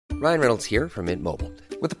Ryan Reynolds here from Mint Mobile.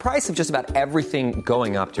 With the price of just about everything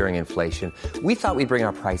going up during inflation, we thought we'd bring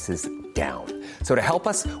our prices down. So to help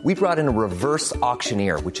us, we brought in a reverse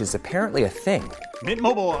auctioneer, which is apparently a thing. Mint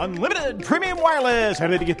Mobile Unlimited Premium Wireless. How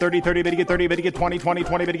to get 30, 30, bit to get 30, bit to get 20, 20,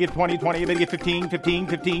 20, bit to get 20, 20, bit to get 15, 15,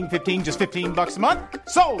 15, 15, just $15 a month?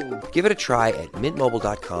 Sold! Give it a try at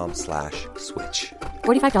mintmobile.com/switch.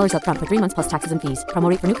 $45 up front for 3 months plus taxes and fees. Promo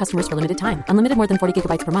rate for new customers for limited time. Unlimited more than 40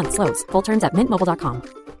 gigabytes per month. Slows full terms at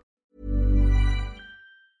mintmobile.com.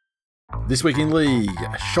 This week in league,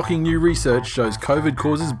 shocking new research shows COVID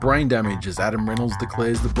causes brain damage as Adam Reynolds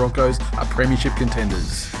declares the Broncos are premiership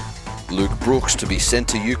contenders. Luke Brooks to be sent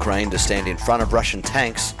to Ukraine to stand in front of Russian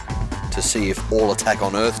tanks to see if all attack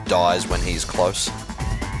on Earth dies when he's close.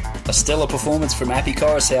 A stellar performance from Api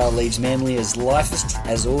Coruscant leaves Manly as lifeless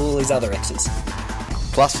as all his other exes.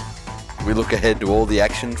 Plus, we look ahead to all the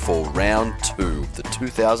action for round 2 of the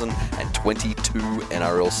 2022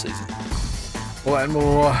 NRL season. All that and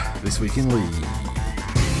more this week in league.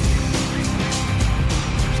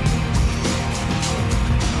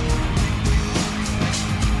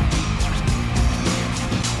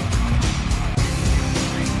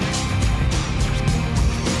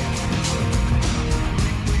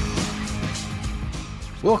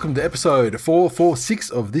 Welcome to episode 446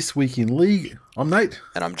 of This Week in League. I'm Nate.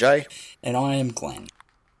 And I'm Jay. And I am Glenn.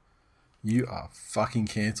 You are fucking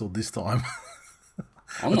cancelled this time.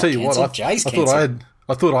 I'll tell you what, Jay's I thought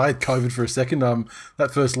I had COVID for a second.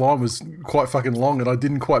 That first line was quite fucking long, and I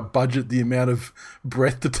didn't quite budget the amount of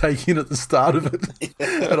breath to take in at the start of it.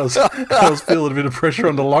 And I was feeling a bit of pressure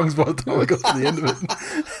on the lungs by the time I got to the end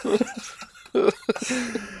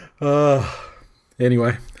of it.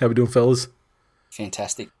 Anyway, how we doing, fellas?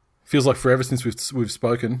 Fantastic. Feels like forever since we've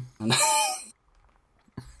spoken. You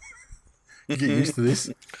get used to this.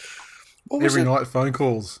 Every night, phone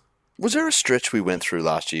calls. Was there a stretch we went through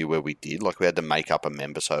last year where we did? Like we had to make up a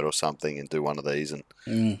membisode or something and do one of these, and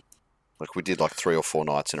like we did like 3 or 4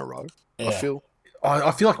 nights in a row. Yeah. I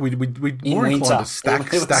feel like we'd more inclined to stack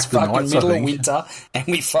the nights. Middle of winter, and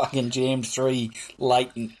we fucking jammed 3 late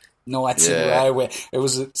nights in a row where it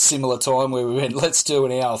was a similar time where we went, let's do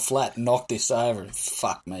an hour flat, knock this over, and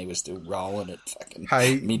fuck me, we're still rolling at fucking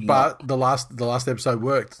midnight. But the last episode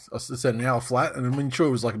worked. I said an hour flat, and I'm sure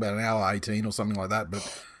it was like about an hour 18 or something like that, but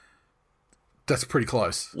that's pretty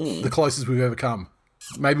close. The closest we've ever come.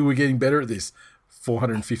 Maybe we're getting better at this.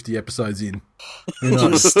 450 episodes in. Who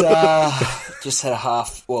knows? Just had a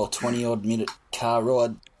 20-odd minute car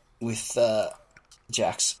ride with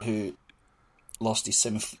Jax, who lost his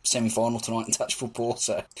semi-final tonight in touch football.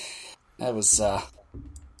 So that was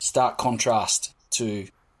stark contrast to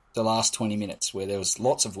the last 20 minutes where there was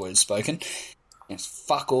lots of words spoken. It's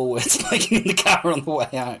fuck all words spoken in the car on the way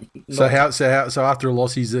home. So after a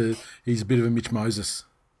loss, he's a bit of a Mitch Moses.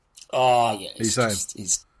 Oh yeah, he's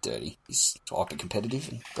dirty. He's hyper competitive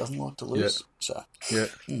and doesn't like to lose. So yeah.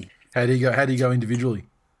 How do you go individually?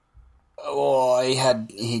 Oh,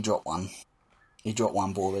 he dropped one. He dropped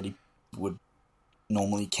one ball that he would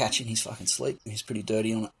normally catch in his fucking sleep. He's pretty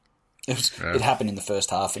dirty on it. It happened in the first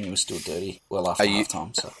half, and he was still dirty after half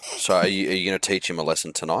time. So are you going to teach him a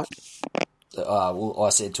lesson tonight? Well, I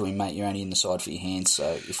said to him, mate, you're only in the side for your hands,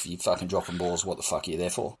 so if you fucking dropping balls, what the fuck are you there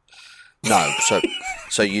for? No,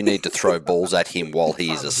 so you need to throw balls at him while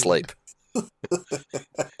he is asleep.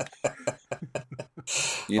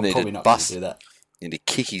 You need to bust. You need to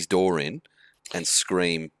kick his door in and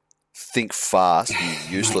scream, "Think fast,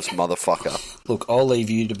 you useless motherfucker." Look, I'll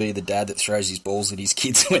leave you to be the dad that throws his balls at his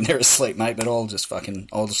kids when they're asleep, mate, but I'll just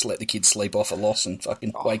let the kids sleep off a loss and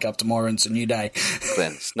fucking wake up tomorrow and it's a new day.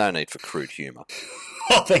 Glenn, there's no need for crude humour.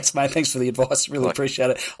 Oh, thanks, mate. Thanks for the advice. Really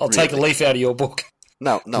appreciate it. I'll take a leaf out of your book.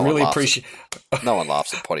 No one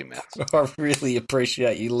laughs at potty mouth. I really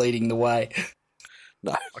appreciate you leading the way.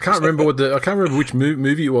 No, I can't remember which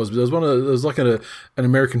movie it was, but there was like an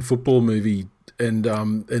American football movie, and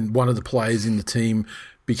one of the players in the team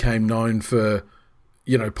became known for,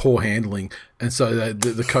 poor handling, and so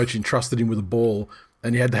the coach entrusted him with a ball,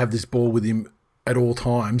 and he had to have this ball with him at all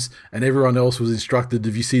times, and everyone else was instructed,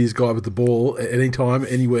 if you see this guy with the ball at any time,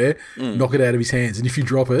 anywhere, knock it out of his hands, and if you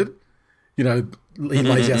drop it, he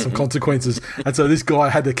lays out some consequences. And so this guy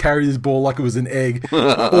had to carry this ball like it was an egg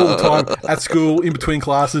all the time, at school, in between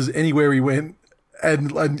classes, anywhere he went. And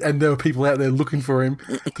there were people out there looking for him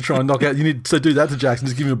to try and knock out. So do that to Jackson.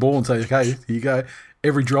 Just give him a ball and say, okay, here you go.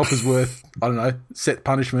 Every drop is worth, I don't know, set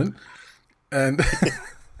punishment. And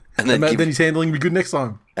then his handling will be good next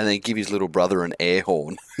time. And then give his little brother an air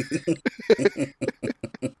horn.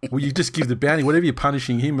 Well, you just give the bounty. Whatever you're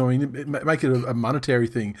punishing him, make it a monetary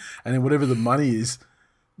thing. And then whatever the money is,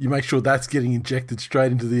 you make sure that's getting injected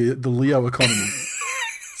straight into the Leo economy,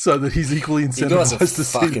 so that he's equally You guys are incentivized to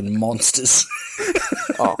see. fucking monsters.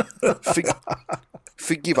 Oh,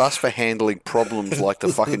 forgive us for handling problems like the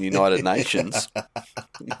fucking United Nations,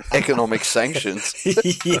 economic sanctions.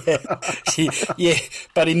 yeah,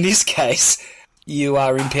 but in this case, you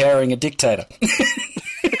are empowering a dictator.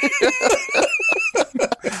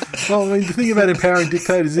 Well, I mean, the thing about empowering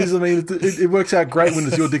dictators is, I mean, it works out great when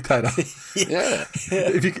it's your dictator. Yeah.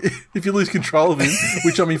 If you lose control of him,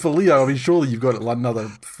 which, I mean, for Leo, I mean, surely you've got another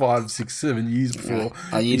 5, 6, 7 years before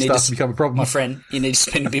he starts to become a problem. My friend, you need to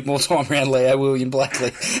spend a bit more time around Leo William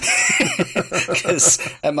Blackley, because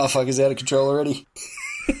that motherfucker's out of control already.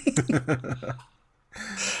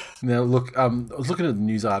 Now, look, I was looking at the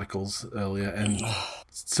news articles earlier, and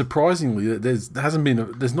surprisingly, there's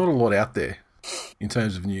not a lot out there in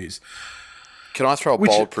terms of news. Can I throw a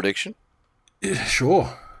bold prediction? Yeah,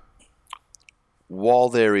 sure. While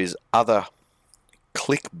there is other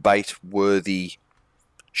clickbait-worthy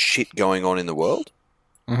shit going on in the world,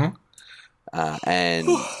 and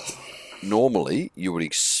normally you would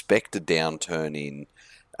expect a downturn in,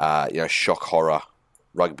 shock horror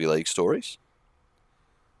rugby league stories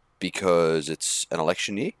because it's an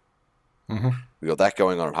election year. We've got that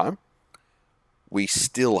going on at home. We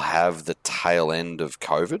still have the tail end of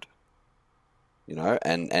COVID,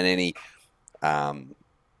 and any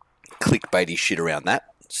clickbaity shit around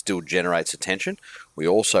that still generates attention. We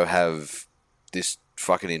also have this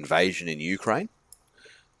fucking invasion in Ukraine,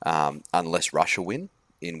 unless Russia win,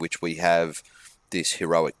 in which we have this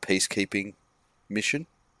heroic peacekeeping mission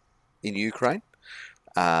in Ukraine.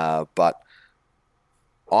 But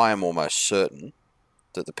I am almost certain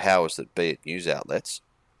that the powers that be at news outlets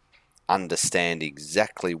understand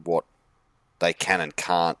exactly what they can and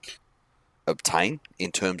can't obtain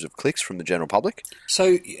in terms of clicks from the general public.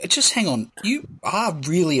 So, just hang on. You are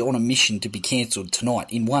really on a mission to be cancelled tonight,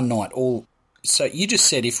 in one night. So, you just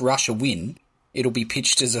said if Russia win, it'll be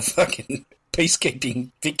pitched as a fucking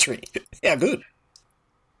peacekeeping victory. How good.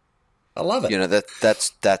 I love it.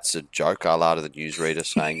 That's a joke, a lot of the newsreader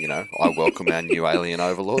saying, I welcome our new alien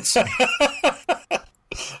overlords.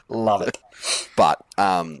 Love it. But,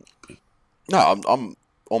 no, I'm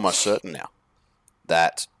almost certain now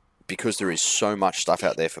that because there is so much stuff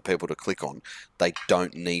out there for people to click on, they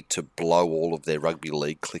don't need to blow all of their rugby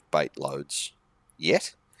league clickbait loads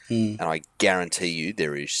yet. And I guarantee you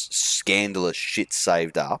there is scandalous shit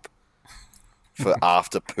saved up for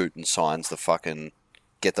after Putin signs the fucking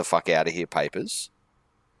get the fuck out of here papers,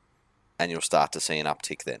 and you'll start to see an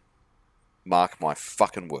uptick then. Mark my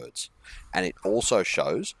fucking words. And it also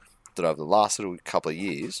shows that over the last little couple of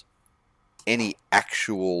years, any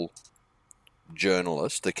actual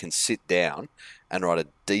journalist that can sit down and write a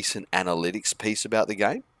decent analytics piece about the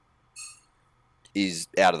game is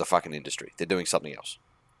out of the fucking industry. They're doing something else.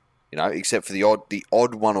 Except for the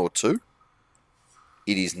odd one or two,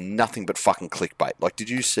 it is nothing but fucking clickbait. Like, did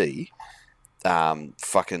you see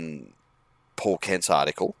fucking Paul Kent's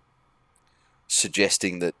article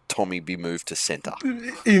suggesting that Tommy be moved to centre?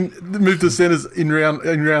 Moved to centres in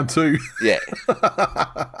round 2. Yeah.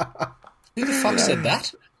 Who the fuck said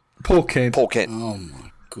that? Paul Kent. Oh,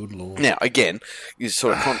 my good lord. Now, again, you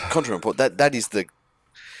sort of contra report. That is the...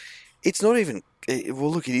 It's not even...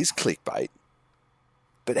 Well, look, it is clickbait.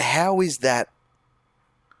 But how is that...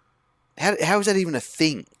 How is that even a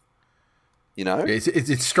thing? Yeah,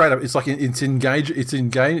 it's straight up. It's like it's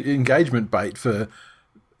engagement bait for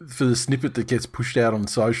the snippet that gets pushed out on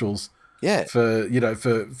socials. Yeah. For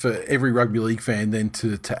every rugby league fan then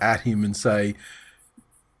to at him and say,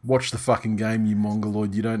 watch the fucking game, you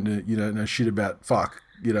mongoloid. You don't know shit about fuck.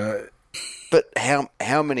 But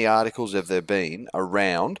how many articles have there been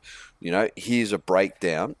around? Here's a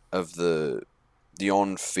breakdown of the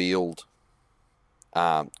on-field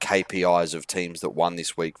KPIs of teams that won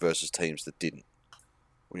this week versus teams that didn't.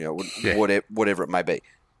 Whatever it may be.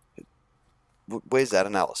 Where's that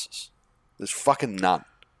analysis? There's fucking none.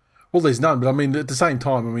 Well, there's none, but I mean, at the same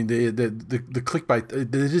time, I mean, the clickbait,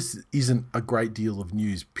 there just isn't a great deal of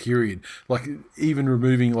news, period. Like, even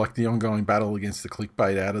removing, like, the ongoing battle against the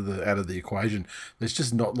clickbait out of the equation, there's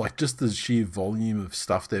just not, like, just the sheer volume of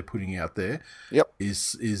stuff they're putting out there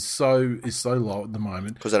is so low at the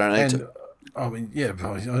moment. Because they don't need to. I mean, yeah,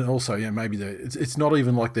 but also, maybe it's not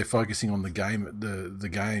even like they're focusing on the game, the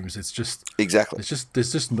games. It's just exactly.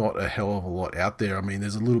 There's just not a hell of a lot out there. I mean,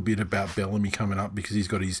 there's a little bit about Bellamy coming up because he's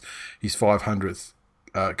got his 500th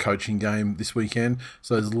coaching game this weekend,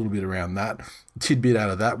 so there's a little bit around that. A tidbit out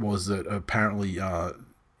of that was that apparently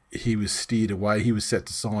he was steered away. He was set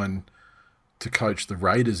to sign to coach the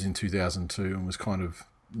Raiders in 2002 and was kind of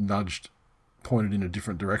nudged pointed in a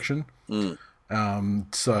different direction.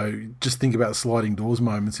 So just think about sliding doors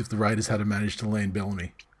moments if the Raiders had managed to land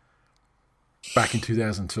Bellamy back in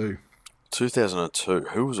 2002. 2002.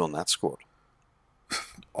 Who was on that squad?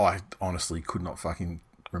 I honestly could not fucking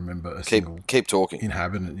remember a single keep talking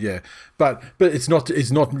inhabitant. Yeah, but it's not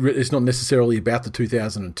necessarily about the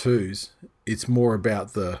 2002s. It's more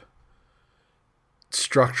about the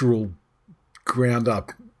structural ground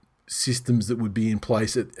up systems that would be in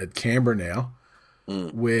place at Canberra now,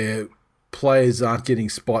 where players aren't getting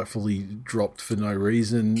spitefully dropped for no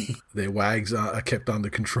reason. Their wags are kept under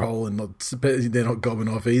control and they're not gobbing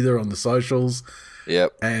off either on the socials.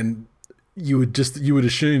 Yep. And you would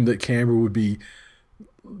assume that Canberra would be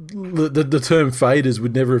the term faders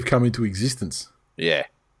would never have come into existence. Yeah.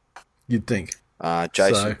 You'd think.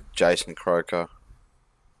 Jason Croker.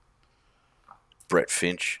 Brett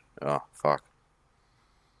Finch. Oh, fuck.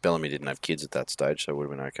 Bellamy didn't have kids at that stage, so it would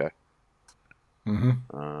have been okay.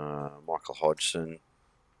 Michael Hodgson.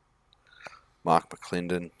 Mark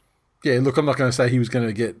McClendon. Yeah, look, I'm not going to say he was going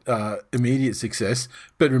to get immediate success,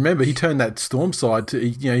 but remember, he turned that Storm side to,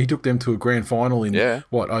 he took them to a grand final in,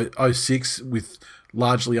 06 with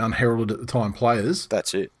largely unheralded at the time players.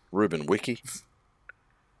 That's it. Ruben Wiki.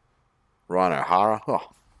 Ryan O'Hara. Oh.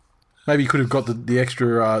 Maybe he could have got the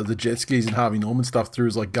extra, the jet skis and Harvey Norman stuff through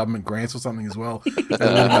as like government grants or something as well. That would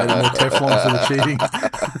have made it more Teflon for the cheating.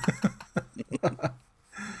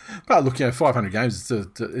 But look, 500 games,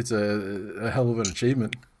 it's a hell of an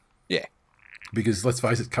achievement. Yeah. Because let's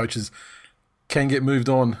face it, coaches can get moved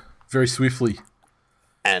on very swiftly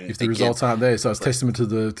and if the results aren't there. So it's testament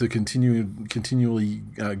to continually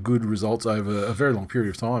good results over a very long period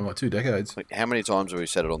of time, like 2 decades. Like how many times have we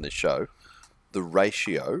said it on this show? The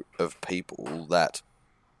ratio of people that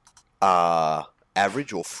are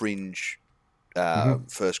average or fringe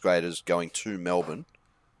first graders going to Melbourne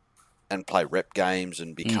and play rep games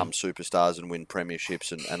and become superstars and win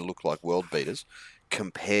premierships and look like world beaters,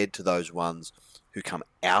 compared to those ones who come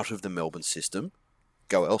out of the Melbourne system,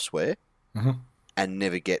 go elsewhere, and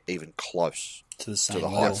never get even close to the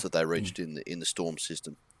heights that they reached in the Storm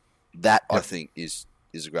system. That, I think, is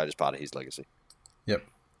the greatest part of his legacy. Yep,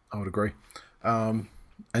 I would agree. And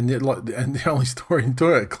the only story in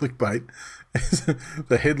clickbait is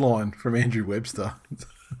the headline from Andrew Webster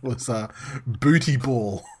was "Booty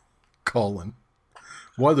Ball: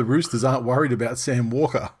 Why the Roosters aren't worried about Sam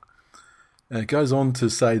Walker." And it goes on to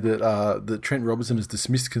say that Trent Robinson has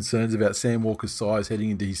dismissed concerns about Sam Walker's size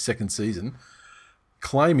heading into his second season,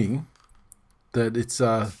 claiming that it's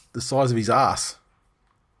the size of his ass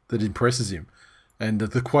that impresses him. And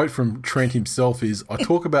the quote from Trent himself is, "I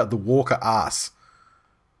talk about the Walker ass."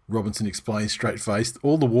 Robinson explains straight-faced,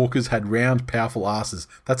 "All the Walkers had round, powerful asses.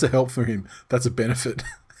 That's a help for him. That's a benefit."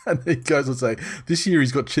 And he goes on to say, "This year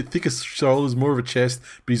he's got thicker shoulders, more of a chest,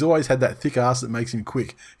 but he's always had that thick ass that makes him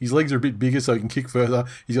quick. His legs are a bit bigger so he can kick further.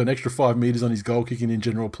 He's got an extra 5 metres on his goal kicking in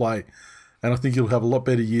general play. And I think he'll have a lot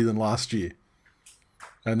better year than last year."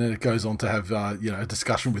 And then it goes on to have a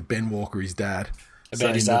discussion with Ben Walker, his dad.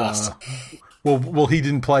 About his ass. Well, he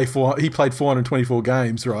didn't play he played 424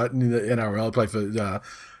 games, right, in the NRL. He played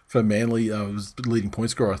for Manly. Was leading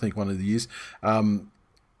point scorer, I think, one of the years. But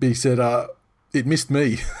he said, "It missed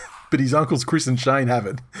me, but his uncles Chris and Shane have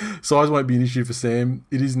it. Size won't be an issue for Sam.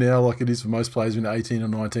 It is now like it is for most players when they're 18 or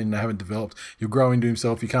 19 and they haven't developed. He'll grow into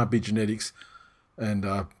himself. You can't beat genetics," and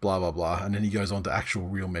blah, blah, blah. And then he goes on to actual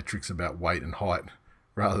real metrics about weight and height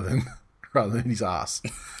rather than his ass.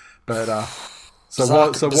 But...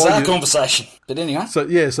 bizarre conversation. But anyway. So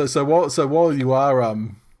while you are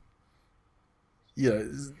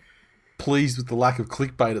pleased with the lack of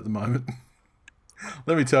clickbait at the moment,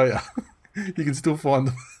 let me tell you, you can still find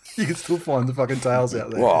the fucking tales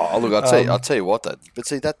out there. Well, look, I'll tell you what, but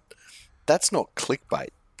see that's not clickbait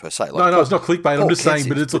per se. Like, no, it's not clickbait. I'm just saying,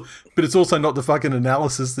 but it's also not the fucking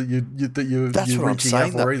analysis that you're reaching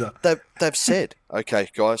out for either. They've said, okay,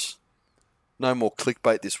 guys, no more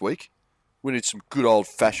clickbait this week. We need some good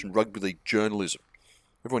old-fashioned rugby league journalism.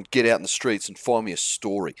 Everyone get out in the streets and find me a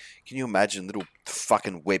story. Can you imagine little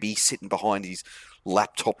fucking Webby sitting behind his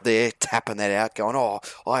laptop there, tapping that out, going, "Oh,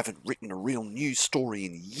 I haven't written a real news story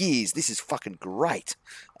in years. This is fucking great."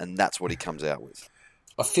 And that's what he comes out with.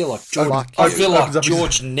 I feel like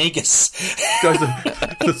George Negus. Goes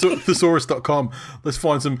to thesaurus.com. Let's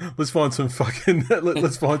find some fucking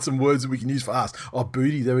let's find some words that we can use for us. Oh,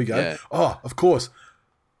 booty, there we go. Yeah. Oh, of course.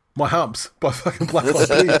 My Humps by fucking Black Eyed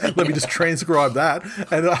Peas. Let me just transcribe that.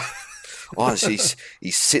 And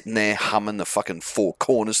he's sitting there humming the fucking Four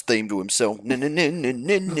Corners theme to himself.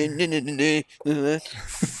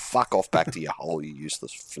 Fuck off back to your hole, you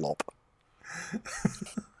useless flop.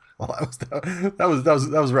 Well,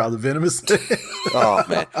 that was rather venomous. Oh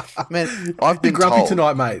man, I've been grumpy told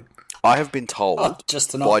tonight, mate. I have been told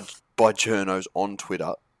just tonight. by journos on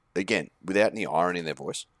Twitter, again without any irony in their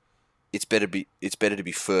voice, it's better to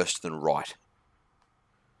be first than right.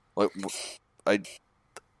 Like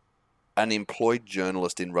an employed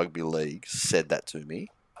journalist in rugby league said that to me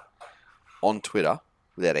on Twitter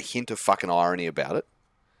without a hint of fucking irony about it.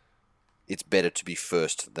 It's better to be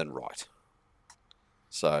first than right.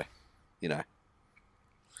 So,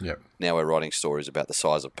 Yep. Now we're writing stories about the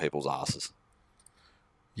size of people's asses.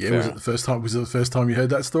 Yeah, Fair was it enough. the first time you heard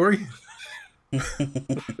that story?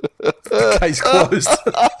 Case closed.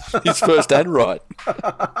 It's first and right.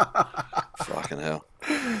 Fucking hell.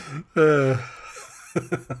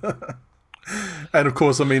 And of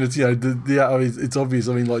course, I mean, it's it's obvious.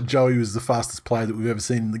 I mean, like Joey was the fastest player that we've ever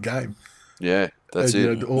seen in the game. Yeah, that's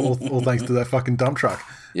And, it. all thanks to that fucking dump truck.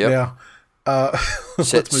 Yep. Now, let's move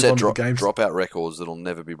Set on to the games. dropout records that'll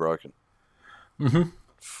never be broken.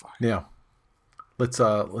 Now, let's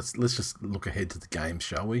just look ahead to the games,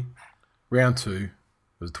 shall we? Round 2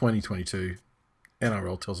 was 2022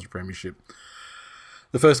 NRL Telstra Premiership.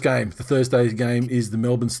 The first game, the Thursday game, is the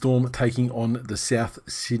Melbourne Storm taking on the South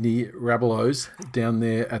Sydney Rabbitohs down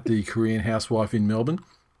there at the Korean Housewife in Melbourne.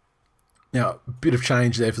 Now, a bit of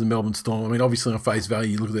change there for the Melbourne Storm. I mean, obviously on face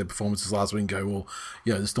value, you look at their performances last week and go, well,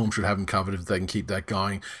 the Storm should have them covered if they can keep that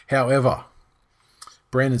going. However,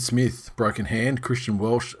 Brandon Smith, broken hand, Christian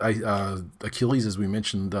Welsh, Achilles, as we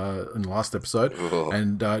mentioned in the last episode,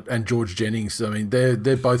 and George Jennings. I mean,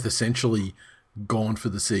 they're both essentially gone for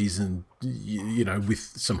the season,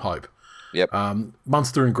 with some hope. Yep.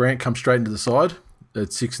 Munster and Grant come straight into the side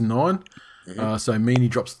at 6 and 9. So Meaney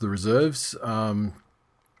drops to the reserves.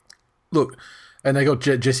 Look, and they got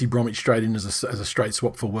Jesse Bromwich straight in as a straight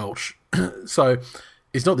swap for Welch. So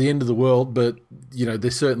it's not the end of the world, but they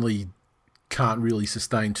certainly can't really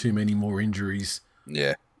sustain too many more injuries.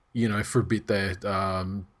 Yeah. For a bit there,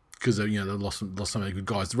 because they lost so many good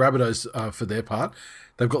guys. The Rabbitohs, for their part,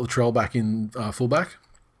 they've got Latrell back in fullback.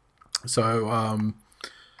 So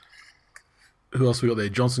who else we got there?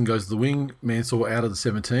 Johnson goes to the wing. Mansour out of the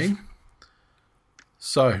 17.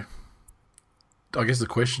 So I guess the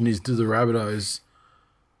question is, do the Rabbitohs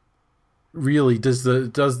really, does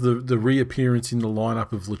the reappearance in the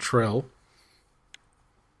lineup of Latrell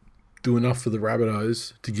do enough for the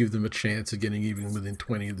Rabbitohs to give them a chance of getting even within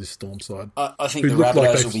 20 of this Storm side? I think the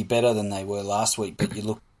Rabbitohs will be better than they were last week, but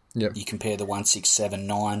you compare the 1, 6, 7,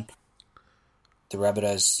 9. The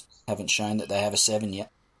Rabbitohs haven't shown that they have a 7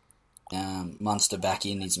 yet. Munster back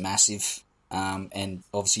in is massive, and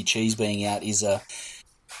obviously Cheese being out is a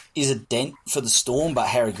dent for the Storm. But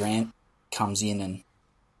Harry Grant comes in, and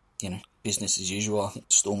business as usual. I think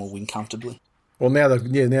the Storm will win comfortably. Well, now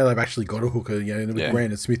they've actually got a hooker. With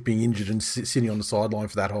Brandon Smith being injured and sitting on the sideline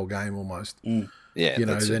for that whole game almost. Yeah,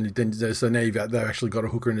 so now they've actually got a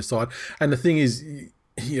hooker in the side. And the thing is,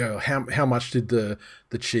 how much did the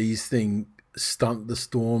Cheese thing stunt the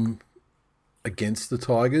Storm against the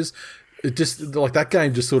Tigers? It just like that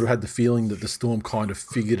game just sort of had the feeling that the Storm kind of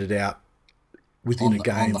figured it out within a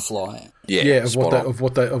game on the fly. Of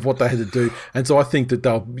what they had to do. And so I think that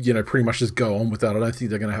they'll pretty much just go on with that. I don't think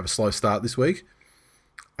they're going to have a slow start this week.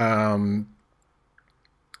 Rabbits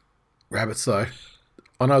though,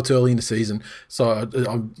 I know it's early in the season, so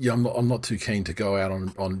I'm not too keen to go out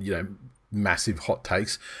on massive hot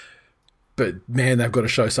takes. But man, they've got to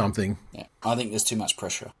show something. Yeah, I think there's too much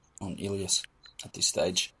pressure on Ilias at this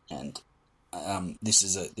stage, and this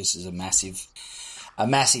is a massive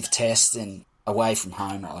test, and away from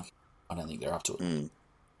home, I don't think they're up to it.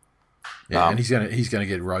 Yeah, and he's gonna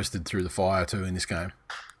get roasted through the fire too in this game.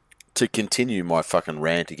 To continue my fucking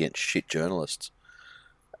rant against shit journalists,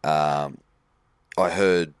 I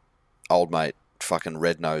heard old mate fucking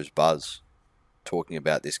Red Nose Buzz talking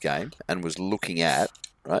about this game and was looking at,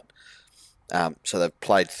 right? So they've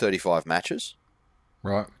played 35 matches.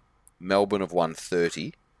 Right. Melbourne have won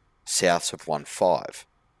 30. Souths have won 5.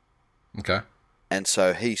 Okay. And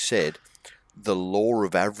so he said, the law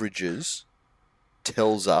of averages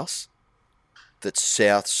tells us that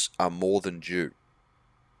Souths are more than due.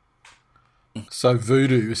 So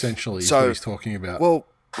voodoo, essentially, is what he's talking about. Well,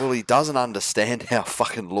 he doesn't understand how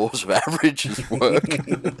fucking laws of averages work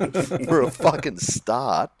for a fucking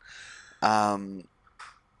start. I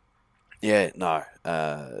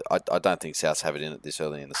don't think Souths have it in it this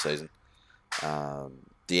early in the season.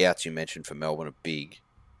 The outs you mentioned for Melbourne are big,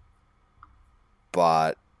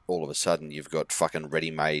 but all of a sudden you've got fucking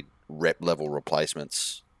ready-made rep-level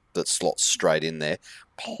replacements that slot straight in there,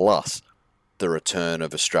 plus the return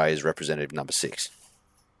of Australia's representative number 6.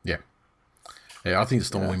 Yeah. Yeah, I think the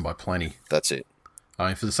Storm win by plenty. That's it. I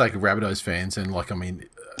mean, for the sake of Rabbitohs fans, and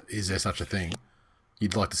is there such a thing?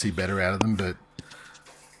 You'd like to see better out of them, but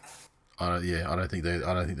I don't think they've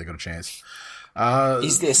got a chance.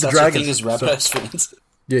 Is there such a thing as Rabbitohs fans?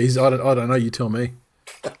 Yeah, I don't know. You tell me.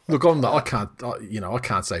 Look, I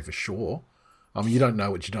can't say for sure. I mean, you don't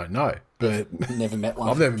know what you don't know. But Never met one.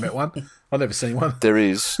 I've never met one. I've never seen one. There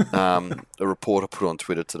is a reporter put on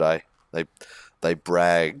Twitter today. They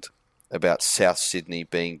bragged about South Sydney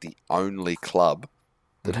being the only club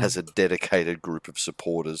that has a dedicated group of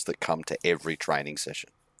supporters that come to every training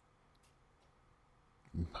session,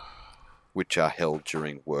 which are held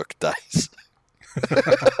during work days.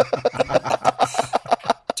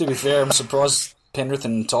 To be fair, I'm surprised Penrith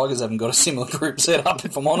and Tigers haven't got a similar group set up,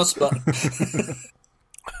 if I'm honest. But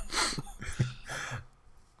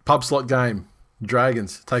Pub slot game.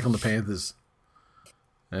 Dragons take on the Panthers.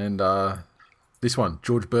 And this one,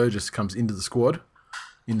 George Burgess comes into the squad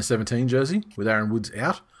in the 17 jersey with Aaron Woods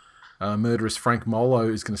out. Murderous Frank Molo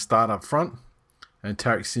is going to start up front. And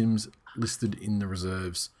Tarek Sims listed in the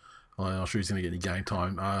reserves. I'm not sure he's going to get any game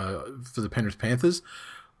time. For the Penrith Panthers,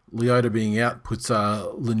 Leota being out puts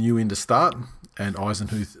Lemieux in to start. And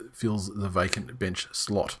Eisenhuth fills the vacant bench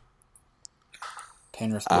slot.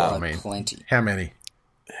 Penrith by plenty. How many?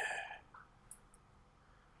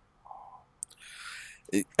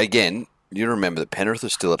 Again, you remember that Penrith are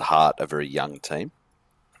still at heart a very young team.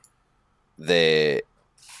 They're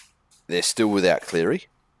still without Cleary,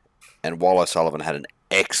 and while O'Sullivan had an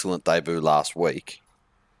excellent debut last week,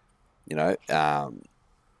 youth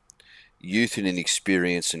and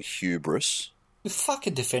inexperience and hubris. The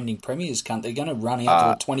fucking defending premiers, cunt. They're going to run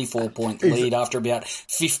out to a 24-point lead after about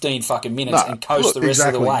 15 fucking minutes and coast the rest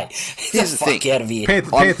of the way. Here's the thing. Out of here.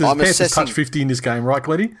 Panthers touched 50 in this game, right,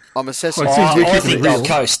 Glenny? I'm assessing. I think they'll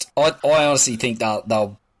coast. I honestly think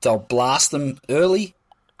they'll blast them early,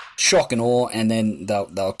 shock and awe, and then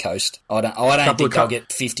they'll coast. I don't think they'll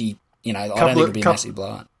get 50. I don't think it'll be a massive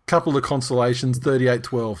blowout. Couple of consolations,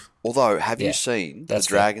 38-12. Although, have you seen the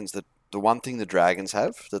Dragons? The one thing the Dragons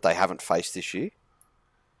have that they haven't faced this year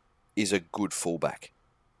is a good fullback.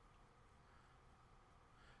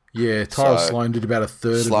 Yeah, Tyrell Sloan did about a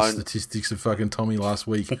third of the statistics of fucking Tommy last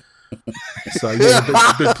week. So, yeah,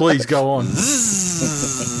 but please go on.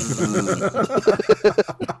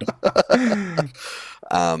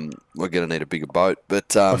 We're going to need a bigger boat.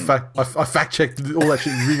 But I fact-checked all that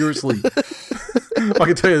shit rigorously. I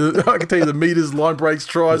can tell you the meters, line breaks,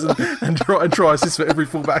 tries, and try assists for every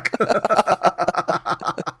fullback.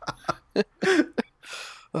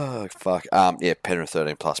 Oh, fuck. Penrith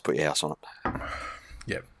 13 plus. Put your house on it.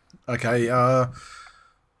 Yep. Okay.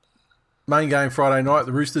 Main game Friday night.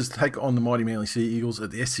 The Roosters take on the mighty Manly Sea Eagles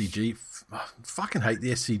at the SCG. I fucking hate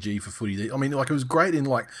the SCG for footy. I mean, it was great in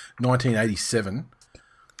 1987,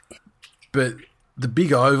 but the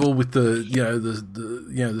big oval with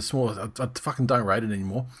the small, I fucking don't rate it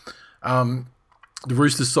anymore. The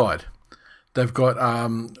Roosters side, they've got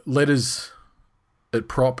Letters at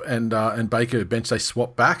prop and Baker at bench. They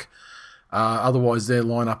swap back. Otherwise, their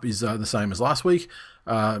lineup is the same as last week.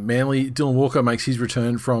 Manly, Dylan Walker makes his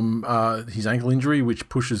return from his ankle injury, which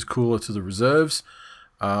pushes Cooler to the reserves.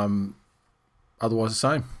 Otherwise, the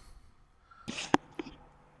same.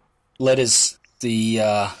 Letters,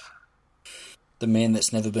 the man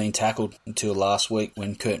that's never been tackled until last week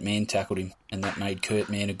when Kurt Mann tackled him, and that made Kurt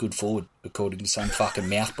Mann a good forward, according to some fucking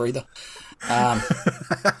mouth breather.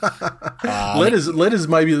 Letters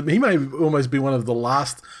he may almost be one of the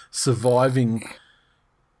last surviving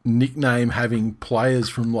nickname having players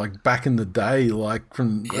from back in the day,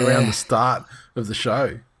 from around the start of the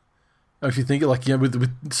show. If you think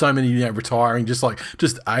with so many retiring, just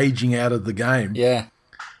aging out of the game. Yeah,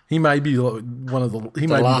 he may be one of the. He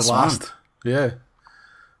may be the last. One. Yeah.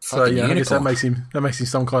 So I guess that makes him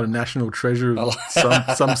some kind of national treasure of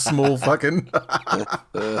some small fucking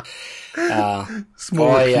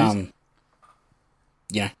small.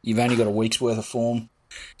 You've only got a week's worth of form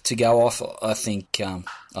to go off. I think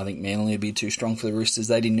Manly would be too strong for the Roosters.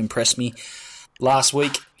 They didn't impress me last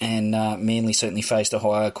week, and Manly certainly faced a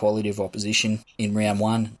higher quality of opposition in round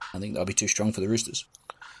one. I think they'll be too strong for the Roosters.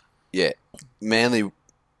 Yeah, Manly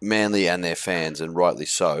and their fans, and rightly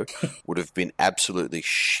so, would have been absolutely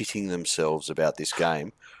shitting themselves about this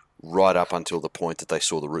game right up until the point that they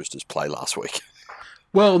saw the Roosters play last week.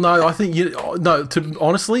 Well, no, I think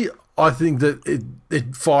honestly, I think that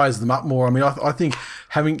it fires them up more. I mean, I think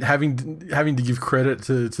having to give credit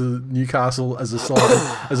to Newcastle as a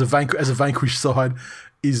side, as a vanquished side,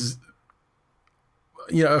 is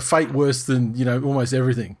a fate worse than almost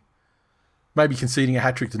everything. Maybe conceding a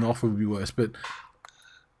hat trick to North would be worse, but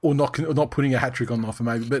or not putting a hat trick on the offer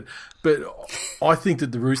maybe, but I think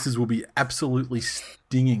that the Roosters will be absolutely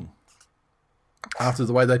stinging after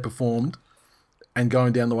the way they performed and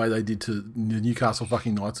going down the way they did to the Newcastle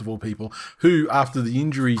fucking Knights of all people, who after the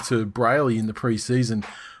injury to Brayley in the pre-season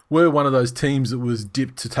were one of those teams that was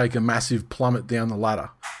dipped to take a massive plummet down the ladder.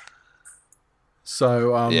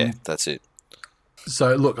 So yeah, that's it.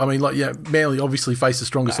 So look, I mean, Manly obviously face the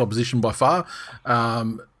strongest opposition by far.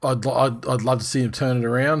 I'd love to see him turn it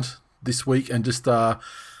around this week and just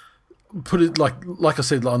put it like I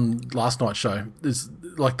said on last night's show. It's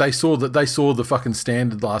like they saw the fucking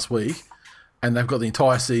standard last week, and they've got the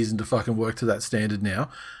entire season to fucking work to that standard now.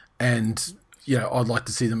 And I'd like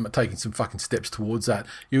to see them taking some fucking steps towards that.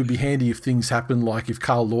 It would be handy if things happen, like if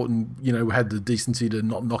Carl Lawton, had the decency to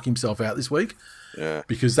not knock himself out this week. Yeah.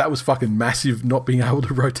 Because that was fucking massive, not being able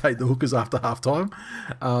to rotate the hookers after halftime.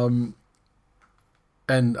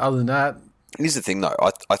 And other than that, here's the thing, though.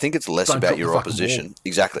 I think it's less about your opposition.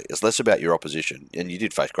 Exactly, it's less about your opposition, and you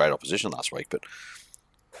did face great opposition last week, but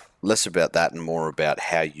less about that and more about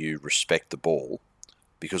how you respect the ball,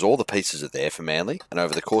 because all the pieces are there for Manly, and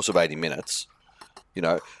over the course of 80 minutes,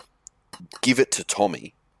 give it to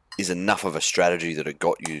Tommy is enough of a strategy that it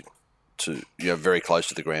got you to very close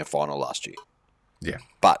to the grand final last year. Yeah.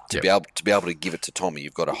 But to be able to give it to Tommy,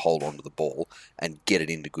 you've got to hold on to the ball and get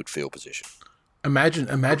it into good field position.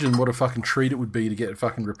 Imagine what a fucking treat it would be to get a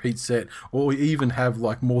fucking repeat set, or even have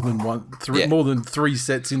like more than three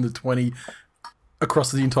sets in the 20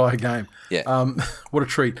 across the entire game. Yeah. What a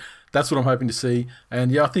treat. That's what I'm hoping to see.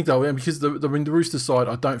 And I think they'll win because the Roosters side,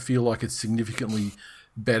 I don't feel like it's significantly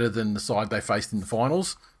better than the side they faced in the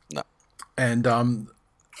finals. No. And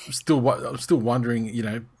still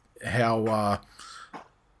wondering, how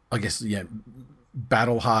I guess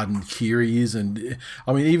battle hardened Keary is, and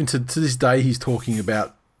I mean even to this day he's talking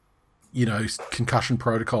about concussion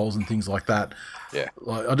protocols and things like that. Yeah,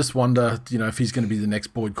 I just wonder if he's going to be the next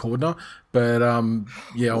Boyd Cordner, but I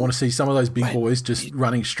want to see some of those big boys just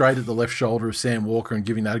running straight at the left shoulder of Sam Walker and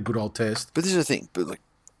giving that a good old test. But this is the thing,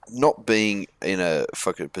 not being in a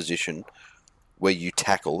fucking position where you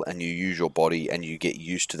tackle and you use your body and you get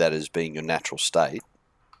used to that as being your natural state.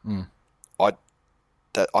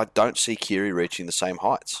 I don't see Keary reaching the same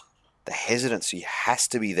heights. The hesitancy has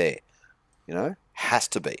to be there, has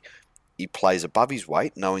to be. He plays above his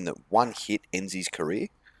weight, knowing that one hit ends his career.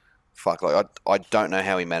 I don't know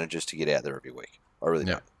how he manages to get out there every week. I really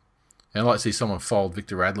don't. And I'd like to see someone fold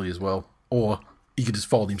Victor Radley as well, or he could just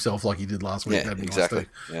fold himself like he did last week. Yeah, that'd be exactly.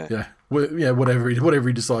 Nice too. Whatever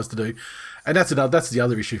he decides to do, and that's the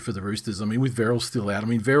other issue for the Roosters. I mean, with Verrills still out,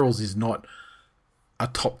 Verrills is not a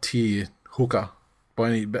top tier hooker.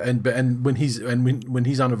 And when he's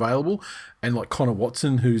unavailable, and like Connor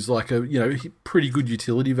Watson, who's like a pretty good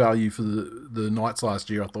utility value for the Knights last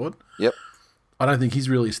year, I thought. Yep. I don't think he's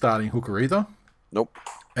really a starting hooker either. Nope.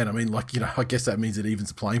 And I mean, I guess that means it evens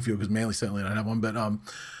the playing field because Manly certainly don't have one. But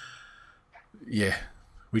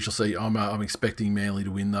we shall see. I'm expecting Manly to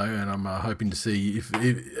win though, and I'm hoping to see if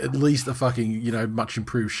at least a fucking much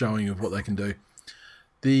improved showing of what they can do.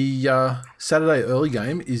 The Saturday early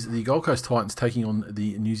game is the Gold Coast Titans taking on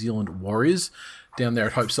the New Zealand Warriors down there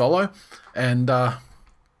at Hope Solo. And the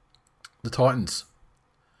Titans,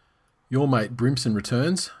 your mate Brimson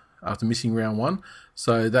returns after missing round one.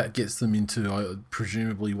 So that gets them into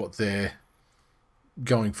presumably what they're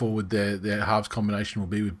going forward. Their halves combination will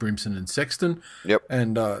be with Brimson and Sexton. Yep.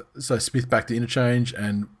 And so Smith back to interchange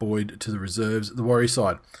and Boyd to the reserves, the Warriors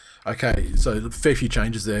side. Okay, so a fair few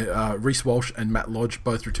changes there. Reece Walsh and Matt Lodge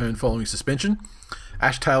both returned following suspension.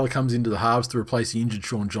 Ash Taylor comes into the halves to replace the injured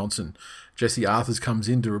Sean Johnson. Jesse Arthurs comes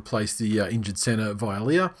in to replace the injured centre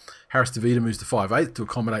Vialia. Harris DeVita moves to 5'8" to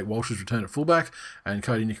accommodate Walsh's return at fullback, and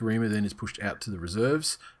Cody Nikorima then is pushed out to the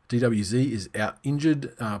reserves. DWZ is out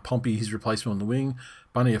injured. Pompey, his replacement on the wing.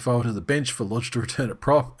 Bunny Afoa to the bench for Lodge to return at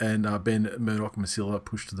prop, and Ben Murdoch-Masila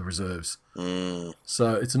pushed to the reserves.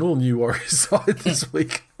 So it's an all-new Warriors side this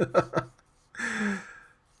week. I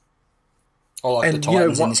like the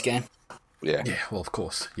Titans in this game. Yeah. Yeah, well, of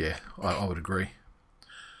course. Yeah, I would agree.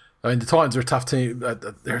 I mean, the Titans are a tough team.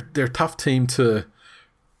 They're a tough team to,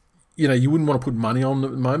 you wouldn't want to put money on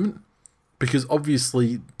at the moment because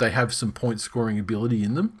obviously they have some point scoring ability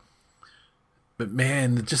in them. But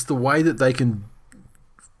man, just the way that they can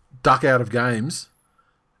duck out of games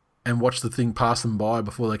and watch the thing pass them by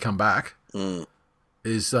before they come back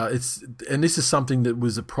is and this is something that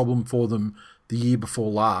was a problem for them the year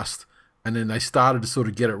before last. And then they started to sort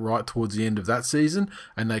of get it right towards the end of that season,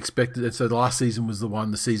 and they expected it. So the last season was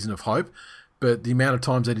the season of hope. But the amount of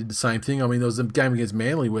times they did the same thing, I mean, there was a game against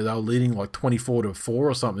Manly where they were leading like 24-4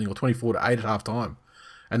 or something, or 24-8 at half time.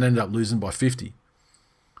 and ended up losing by 50.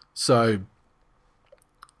 So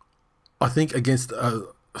I think against a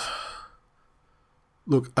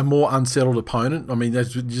more unsettled opponent. I mean,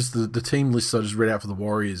 that's just the team list I just read out for the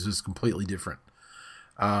Warriors is completely different.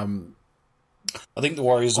 I think the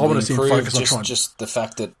Warriors will improve just the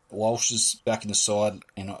fact that Walsh is back in the side,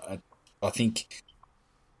 and I think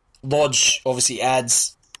Lodge obviously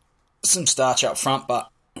adds some starch up front, but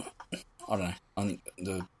I don't know. I think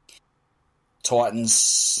the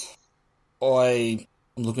Titans, I'm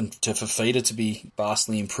looking for Fifita to be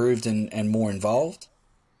vastly improved and more involved.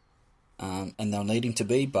 And they'll need him to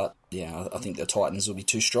be, but yeah, I think the Titans will be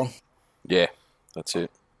too strong. Yeah, that's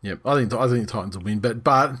it. Yeah, I think the Titans will win, but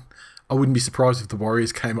I wouldn't be surprised if the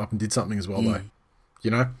Warriors came up and did something as well, though.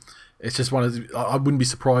 You know, it's just I wouldn't be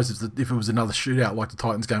surprised if it was another shootout like the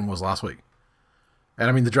Titans game was last week. And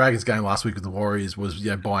I mean, the Dragons game last week with the Warriors was,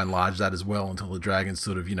 by and large that as well, until the Dragons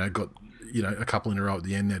sort of got a couple in a row at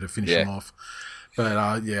the end there to finish them off. But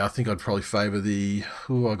I think I'd probably favour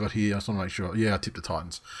I got here. I just want to make sure. Yeah, I tipped the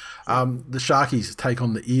Titans. The Sharkies take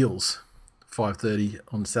on the Eels, 5:30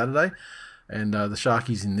 on Saturday, and the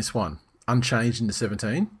Sharkies in this one unchanged in the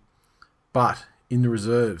 17, but in the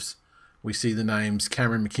reserves we see the names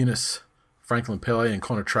Cameron McInnes, Franklin Pele, and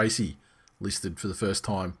Connor Tracy listed for the first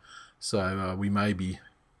time. So we may be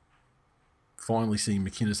finally seeing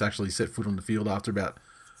McInnes actually set foot on the field after about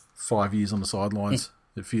 5 years on the sidelines.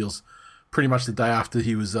 It feels pretty much the day after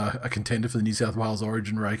he was a contender for the New South Wales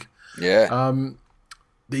Origin rake. Yeah.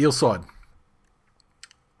 The Eel side.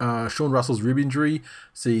 Sean Russell's rib injury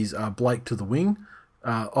sees Blake to the wing.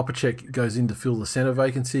 Opacek goes in to fill the centre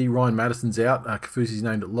vacancy. Ryan Madison's out. Kafusi's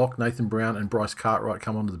named at lock. Nathan Brown and Bryce Cartwright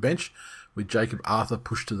come onto the bench, with Jacob Arthur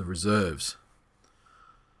pushed to the reserves.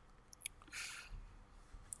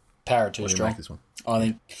 Para too strong. This one?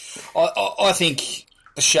 I think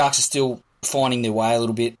the Sharks are still finding their way a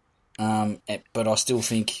little bit. But I still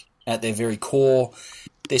think at their very core,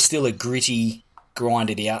 they're still a gritty,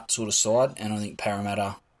 grinded out sort of side, and I think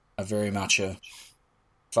Parramatta are very much a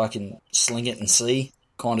fucking sling it and see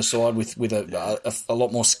kind of side with a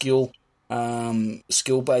lot more skill-based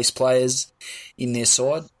players in their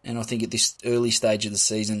side, and I think at this early stage of the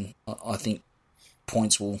season, I think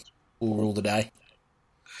points will rule the day.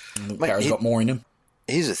 Parra's got more in him.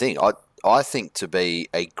 Here's the thing, I think to be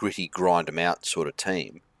a gritty, grind them out sort of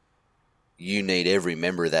team, you need every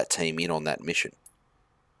member of that team in on that mission.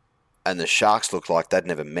 And the Sharks look like they'd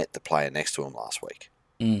never met the player next to them last week.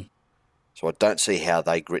 So I don't see how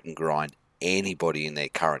they grit and grind anybody in their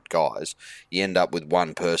current guys. You end up with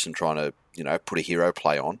one person trying to, put a hero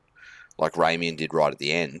play on, like Ramian did right at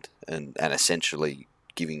the end, and essentially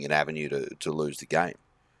giving an avenue to lose the game.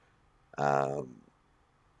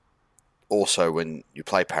 Also, when you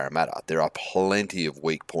play Parramatta, there are plenty of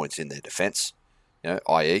weak points in their defence,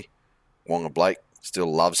 i.e., Wonga Blake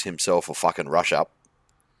still loves himself a fucking rush up.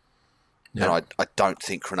 Yep. And I don't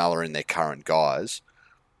think Cronulla and their current guys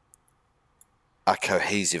are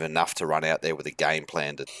cohesive enough to run out there with a game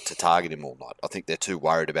plan to target him all night. I think they're too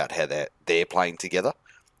worried about how they're playing together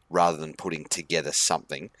rather than putting together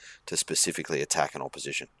something to specifically attack an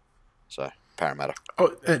opposition. So, Parramatta.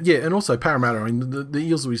 Oh, yeah, and also Parramatta, I mean, the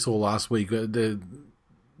Eels that we saw last week, they're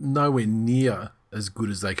nowhere near as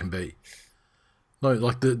good as they can be. No,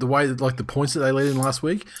 like the way, like the points that they led in last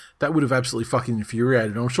week, that would have absolutely fucking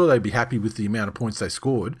infuriated. I'm sure they'd be happy with the amount of points they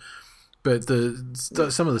scored, but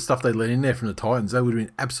some of the stuff they let in there from the Titans, they would have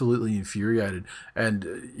been absolutely infuriated. And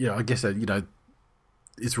I guess that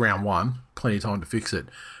it's round one, plenty of time to fix it.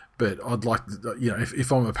 But I'd like,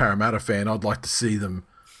 if I'm a Parramatta fan, I'd like to see them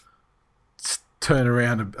turn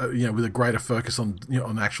around, with a greater focus on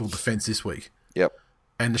actual defence this week. Yep.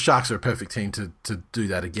 And the Sharks are a perfect team to do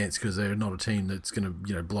that against, because they're not a team that's going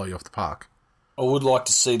to blow you off the park. I would like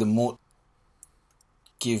to see them more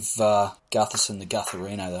give Gutherson the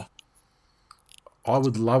Gutherino, though. I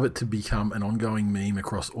would love it to become an ongoing meme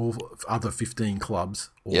across all other 15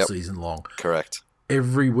 clubs all season long. Correct.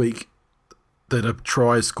 Every week that a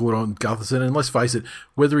try is scored on Gutherson, and let's face it,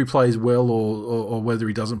 whether he plays well or whether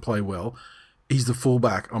he doesn't play well, he's the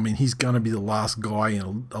fullback. I mean, he's going to be the last guy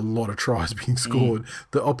in a lot of tries being scored.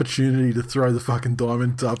 The opportunity to throw the fucking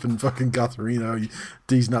diamonds up and fucking Gutherino,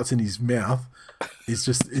 these nuts in his mouth,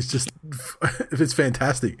 it's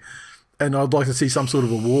fantastic. And I'd like to see some sort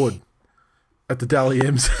of award at the Dally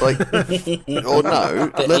M's.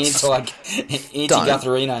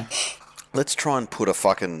 Anti-Gutherino. Let's try and put a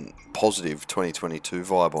fucking positive 2022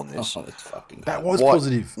 vibe on this. That was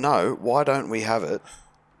positive. No, why don't we have it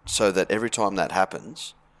so that every time that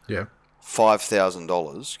happens,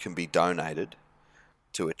 $5,000 can be donated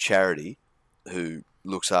to a charity who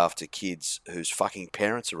looks after kids whose fucking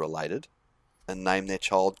parents are related and name their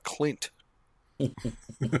child Clint.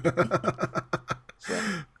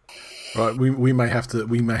 Right, we may have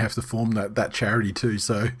to form that charity too.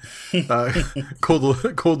 So call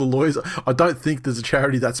the lawyers. I don't think there's a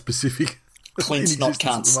charity that specific. Clint's not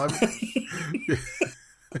cunts.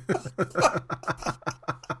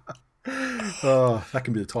 Oh, that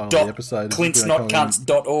can be the title of the episode.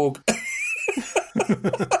 ClintsNotCunts.org.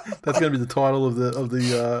 That's going to be the title of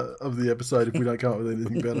the episode if we don't come up with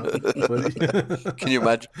anything better. Can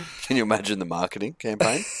you imagine the marketing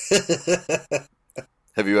campaign?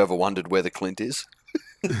 Have you ever wondered where the Clint is?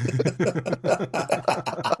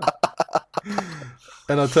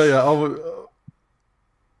 And I'll tell you,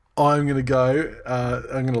 I'm going to go.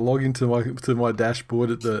 I'm going to log into my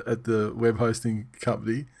dashboard at the web hosting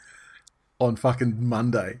company on fucking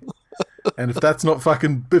Monday. And if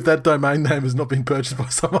that domain name has not been purchased by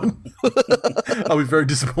someone, I'll be very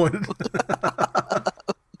disappointed.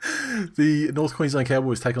 The North Queensland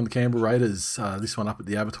Cowboys take on the Canberra Raiders. This one up at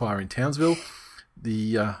the Abattoir in Townsville.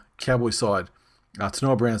 The Cowboys side.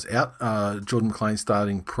 Tanoa Brown's out. Jordan McLean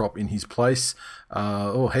starting prop in his place.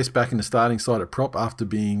 Hess back in the starting side at prop after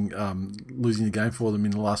being losing the game for them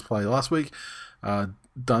in the last play last week.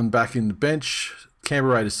 Dunn back in the bench.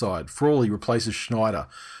 Canberra Raiders side. Frawley replaces Schneider,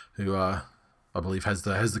 who I believe has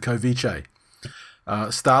the Kovice.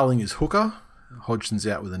 Starling is hooker. Hodgson's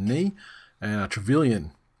out with a knee. And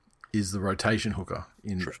Trevelyan is the rotation hooker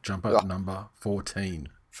in jumper number 14.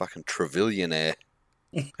 Fucking Trevillionaire.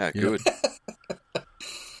 How good.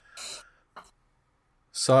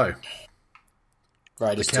 So,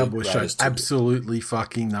 Raiders the Cowboys showed absolutely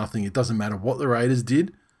fucking nothing. It doesn't matter what the Raiders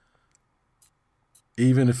did.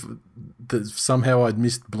 Even if somehow I'd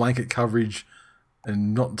missed blanket coverage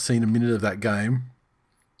and not seen a minute of that game,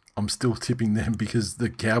 I'm still tipping them because the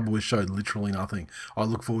Cowboys showed literally nothing. I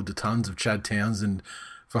look forward to tons of Chad Townsend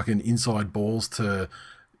fucking inside balls to,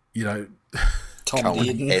 Tom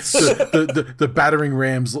Dearden. the battering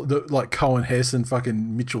rams like Cohen Hess and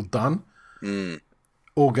fucking Mitchell Dunn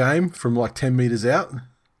all game from like 10 metres out,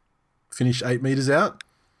 finish 8 metres out.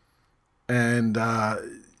 And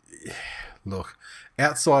look,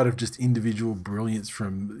 outside of just individual brilliance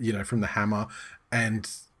from the hammer and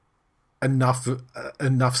enough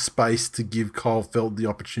space to give Kyle Feld the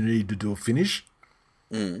opportunity to do a finish,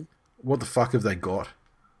 what the fuck have they got?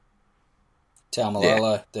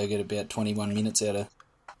 Taumalolo, they get about 21 minutes out of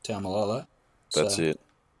Taumalolo. That's it.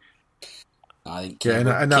 I think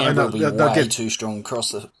Canberra will be way too strong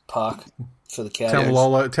across the park for the Cowboys.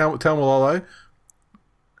 Taumalolo,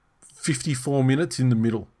 54 minutes in the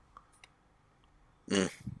middle. Yeah.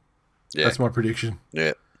 That's my prediction.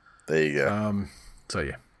 Yeah, there you go.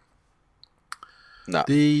 No,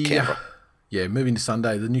 Canberra. Moving to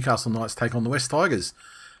Sunday, the Newcastle Knights take on the West Tigers.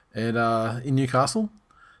 And in Newcastle,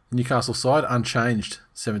 the Newcastle side, unchanged,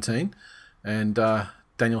 17. And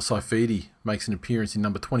Daniel Saifidi makes an appearance in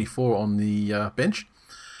number 24 on the bench.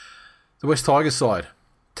 The West Tigers side,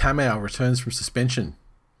 Tamau returns from suspension.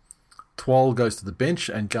 Twal goes to the bench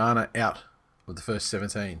and Garner out with the first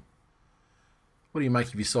 17. What do you make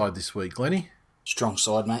of your side this week, Glennie? Strong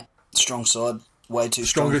side, mate. Strong side. Way too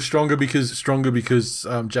strong. Stronger because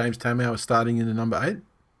James Tamau is starting in the number 8?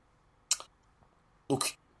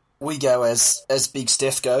 Look, we go as Big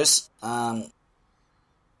Steph goes. Tamau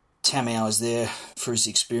is there for his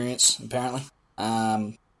experience, apparently.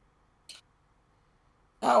 As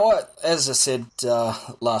I said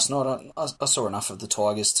last night, I saw enough of the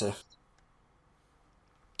Tigers to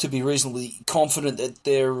be reasonably confident that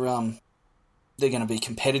they're going to be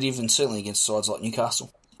competitive, and certainly against sides like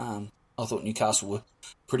Newcastle. I thought Newcastle were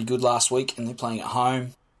pretty good last week, and they're playing at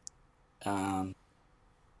home.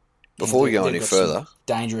 Before we go any further,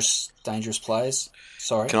 dangerous players.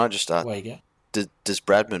 Sorry, can I just start? Where you go? Does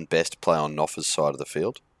Bradman Best play on Noffa's side of the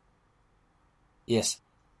field? Yes.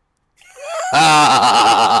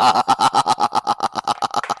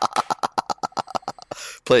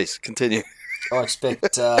 Please continue. I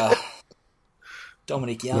expect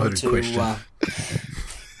Dominic Young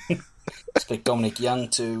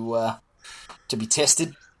to be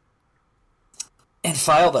tested and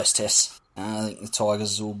fail those tests. I think the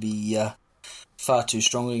Tigers will be far too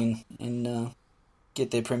strong and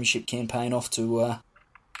get their premiership campaign off with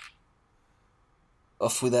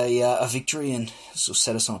a victory, and this will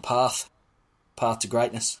set us on a path to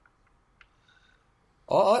greatness.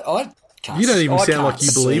 I can't. You don't even sound like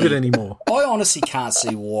you believe it anymore. I honestly can't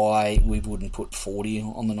see why we wouldn't put 40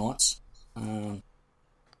 on the Knights.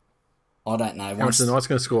 I don't know. How much the Knights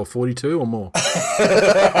going to score? 42 or more?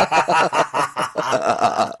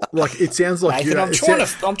 Like, it sounds like Nathan,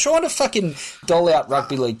 I'm trying to fucking dole out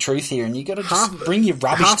rugby league truth here, and you got to just bring your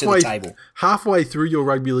rubbish to the table. Halfway through your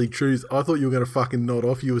rugby league truth, I thought you were going to fucking nod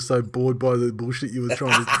off. You were so bored by the bullshit you were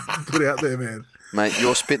trying to put out there, man. Mate,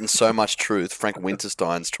 you're spitting so much truth. Frank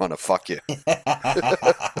Winterstein's trying to fuck you.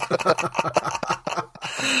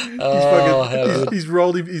 He's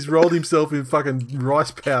rolled himself in fucking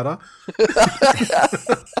rice powder.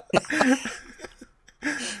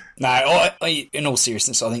 No, I, in all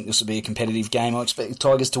seriousness, I think this will be a competitive game. I expect the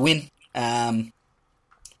Tigers to win, but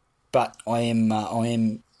I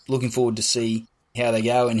am looking forward to see how they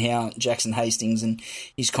go and how Jackson Hastings and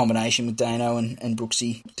his combination with Dano and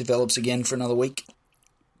Brooksy develops again for another week.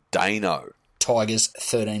 Dano. Tigers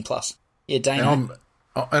 13+. Yeah, Dano.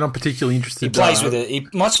 And I'm particularly interested. He plays with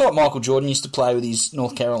it. Much like Michael Jordan used to play with his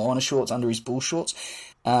North Carolina shorts under his Bull shorts.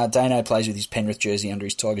 Dano plays with his Penrith jersey under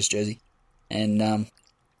his Tigers jersey, and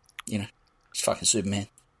he's fucking Superman.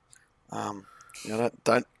 Don't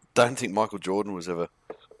think Michael Jordan was ever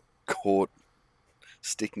caught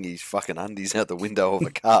sticking his fucking undies out the window of a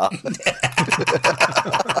car.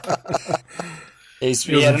 He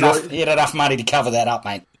had enough money to cover that up,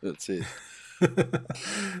 mate. That's it.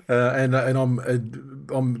 And I'm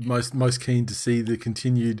most keen to see the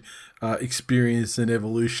continued experience and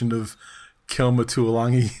evolution of Kelma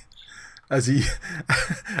Tuolangi as he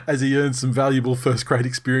earns some valuable first grade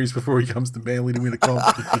experience before he comes to Manly to win a comp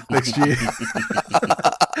next year.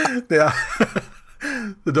 Now,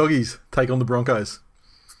 the Doggies take on the Broncos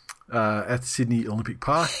at Sydney Olympic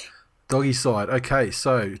Park. Doggy side. Okay,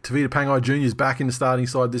 so Tavita Pangai Jr. is back in the starting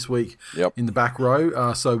side this week in the back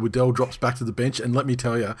row. So Waddell drops back to the bench. And let me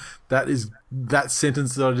tell you, that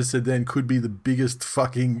sentence that I just said then could be the biggest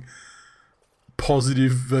fucking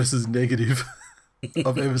positive versus negative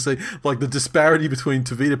I've ever seen. Like, the disparity between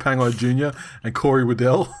Tavita Pangai Jr. and Corey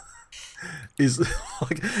Waddell is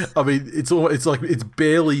like, I mean, it's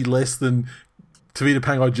barely less than Tavita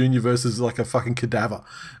Pangai Jr. versus like a fucking cadaver.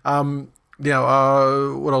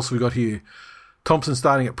 Now, what else have we got here? Thompson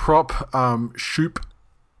starting at prop. Shoop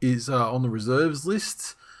is on the reserves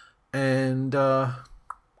list. And that's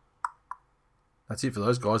it for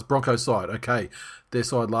those guys. Broncos side. Okay, their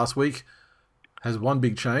side last week has one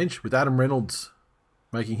big change with Adam Reynolds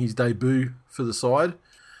making his debut for the side.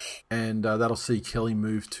 And that'll see Kelly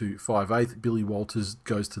move to 5'8". Billy Walters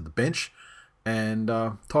goes to the bench. And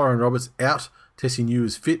Tyrone Roberts out. Tessie New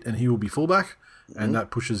is fit and he will be fullback. And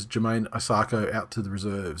that pushes Jermaine Osako out to the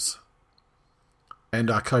reserves. And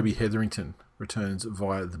Kobe Hetherington returns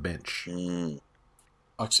via the bench.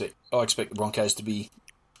 I expect the Broncos to be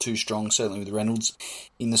too strong, certainly with Reynolds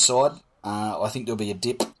in the side. I think there'll be a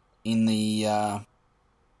dip in the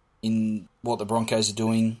in what the Broncos are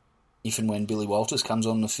doing if and when Billy Walters comes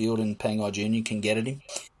on the field and Pangai Jr. can get at him.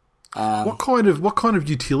 What kind of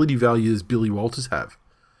utility value does Billy Walters have?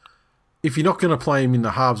 If you're not going to play him in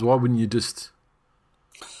the halves, why wouldn't you just...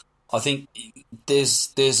 I think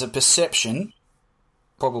there's a perception,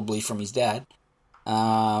 probably from his dad,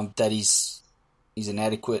 that he's an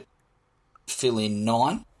adequate fill-in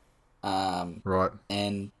 9. Right.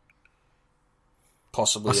 And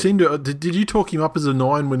possibly... Did you talk him up as a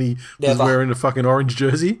 9 when he was wearing a fucking orange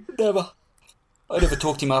jersey? Never. I never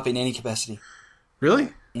talked him up in any capacity.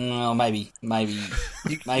 Really? No, maybe he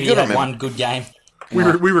had one good game.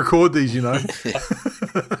 We record these, you know.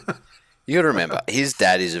 You got to remember, his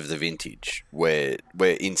dad is of the vintage where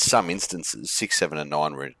in some instances 6, 7, and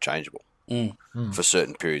 9 were interchangeable for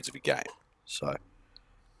certain periods of a game. So,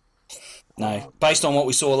 no, based on what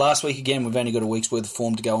we saw last week, again, we've only got a week's worth of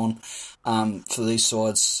form to go on for these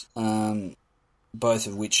sides, both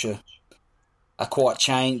of which are quite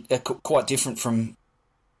different from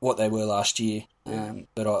what they were last year.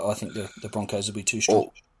 But I think the Broncos will be too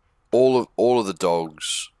strong. All of the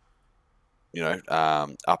Dogs,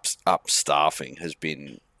 up staffing has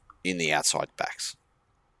been in the outside backs.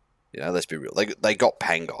 Let's be real. They got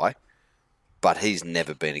Pangai, but he's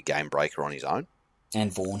never been a game breaker on his own.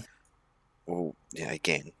 And Vaughan. Well,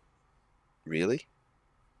 again, really?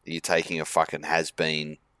 Are you taking a fucking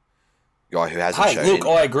has-been guy who hasn't shown... Hey, look,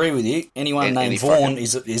 I agree with you. Anyone named Vaughan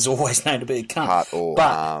is always known to be a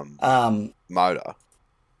cunt. Motor.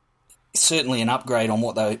 Certainly an upgrade on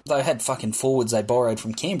what they had fucking forwards they borrowed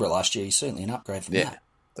from Canberra last year. He's certainly an upgrade from that. Yeah,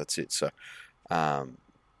 that's it. So, no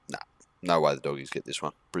way the Doggies get this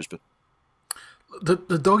one. Brisbane. The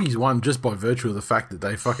Doggies won just by virtue of the fact that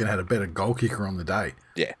they fucking had a better goal kicker on the day.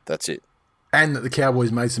 Yeah, that's it. And that the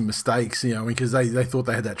Cowboys made some mistakes, because they thought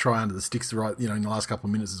they had that try under the sticks in the last couple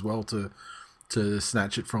of minutes as well to to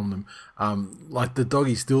snatch it from them. Like the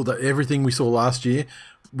Doggies still, everything we saw last year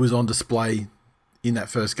was on display in that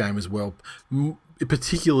first game as well.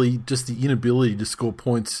 Particularly just the inability to score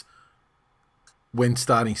points when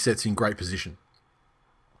starting sets in great position.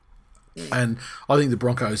 And I think the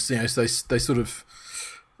Broncos, they sort of,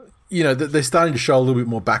 they're starting to show a little bit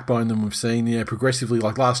more backbone than we've seen. Progressively,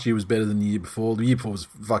 like last year was better than the year before. The year before was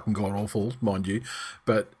fucking god awful, mind you.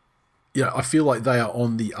 But I feel like they are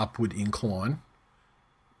on the upward incline,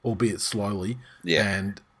 albeit slowly.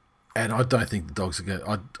 Yeah. And I don't think the Dogs are going.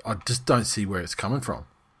 I just don't see where it's coming from.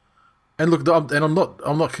 And look, I'm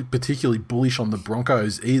not particularly bullish on the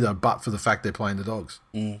Broncos either, but for the fact they're playing the Dogs.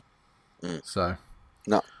 So,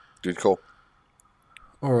 no, good call.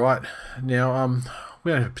 All right, now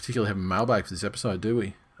we don't particularly have a mailbag for this episode, do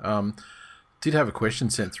we? Did have a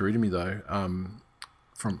question sent through to me though,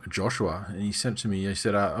 from Joshua, and he sent to me. He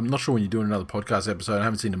said, "I'm not sure when you're doing another podcast episode. I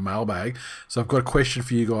haven't seen a mailbag, so I've got a question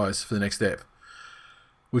for you guys for the next step."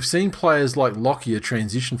 We've seen players like Lockyer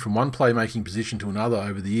transition from one playmaking position to another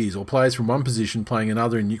over the years, or players from one position playing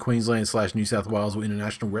another in New Queensland/New South Wales or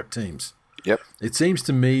international rep teams. Yep. It seems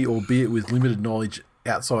to me, albeit with limited knowledge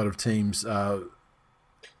outside of teams outside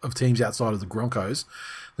of the Broncos,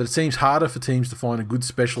 that it seems harder for teams to find a good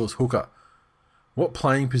specialist hooker. What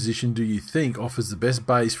playing position do you think offers the best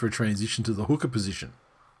base for a transition to the hooker position?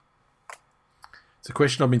 It's a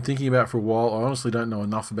question I've been thinking about for a while. I honestly don't know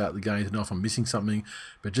enough about the game to know if I'm missing something,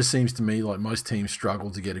 but it just seems to me like most teams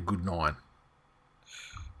struggle to get a good 9.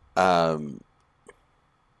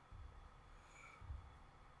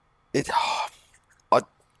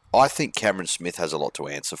 I think Cameron Smith has a lot to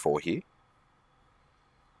answer for here.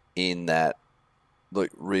 In that,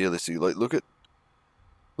 look, realistically, look at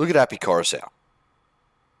Api Coruscant.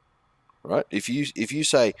 Right? If you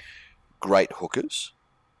say great hookers,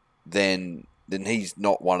 then he's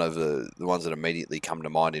not one of the ones that immediately come to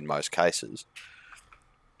mind in most cases.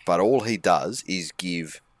 But all he does is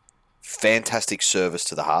give fantastic service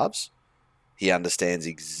to the halves. He understands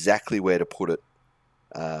exactly where to put it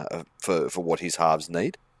for what his halves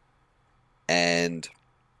need, and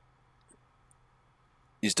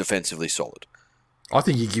is defensively solid. I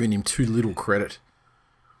think you're giving him too little credit.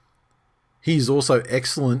 He's also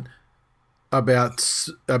excellent about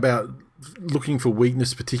looking for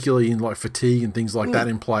weakness, particularly in like fatigue and things like that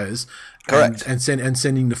in players. Correct. And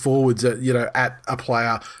sending the forwards at a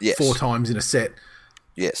player 4 times in a set.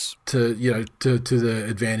 Yes. To the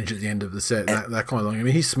advantage at the end of the set, that kind of thing. I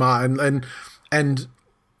mean, he's smart, and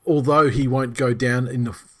although he won't go down in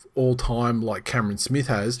the all time like Cameron Smith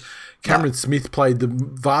has, Smith played the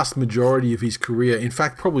vast majority of his career. In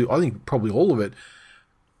fact, probably all of it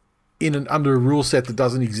under a rule set that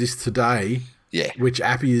doesn't exist today. Yeah. Which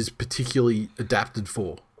Appy is particularly adapted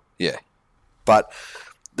for. Yeah. But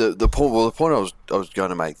the point I was going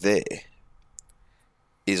to make there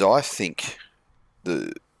is I think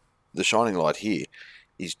the shining light here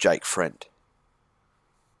is Jake Friend,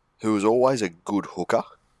 who was always a good hooker,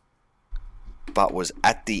 but was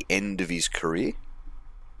at the end of his career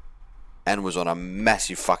and was on a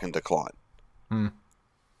massive fucking decline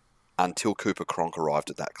until Cooper Cronk arrived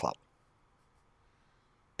at that club.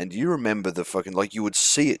 And you remember you would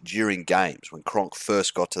see it during games when Cronk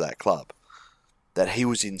first got to that club, that he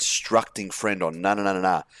was instructing Friend on, no,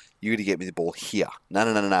 you got to get me the ball here. No.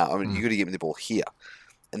 I mean, you got to get me the ball here.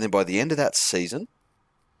 And then by the end of that season,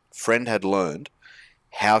 Friend had learned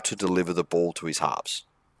how to deliver the ball to his halves.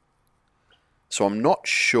 So I'm not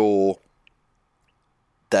sure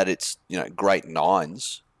that it's, great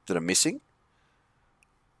 9s that are missing.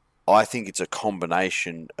 I think it's a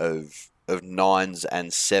combination of 9s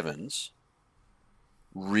and 7s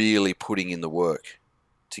really putting in the work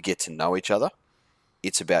to get to know each other.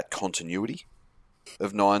 It's about continuity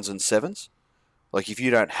of 9s and 7s. Like, if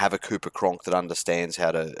you don't have a Cooper Cronk that understands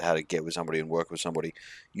how to get with somebody and work with somebody,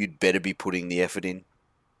 you'd better be putting the effort in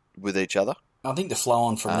with each other. I think the flow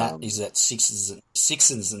on from that is that 6s and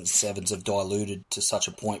 7s have diluted to such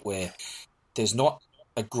a point where there's not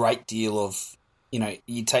a great deal of,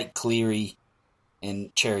 you take Cleary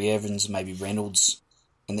and Cherry Evans, maybe Reynolds,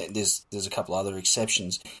 and there's a couple other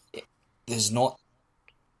exceptions. There's not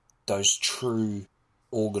those true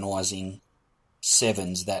organising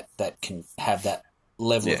 7s that can have that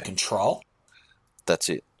level of control. That's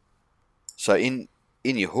it. So in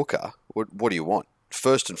your hooker, what do you want?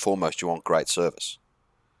 First and foremost, you want great service.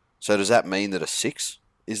 So does that mean that a 6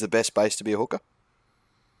 is the best base to be a hooker?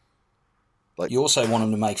 You also want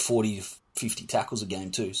them to make 40 50 tackles a game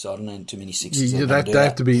too, so I don't need too many sixes. Yeah, they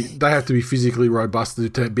have to be physically robust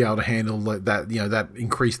to be able to handle that that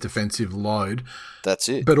increased defensive load. That's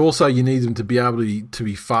it. But also you need them to be able to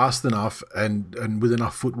be fast enough and with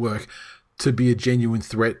enough footwork to be a genuine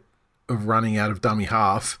threat of running out of dummy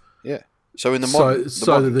half. Yeah. So in the modern,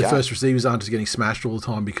 that the first receivers aren't just getting smashed all the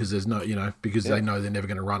time because there's no because they know they're never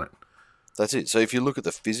going to run it. That's it. So if you look at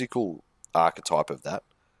the physical archetype of that,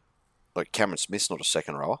 like Cameron Smith's not a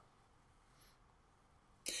second rower.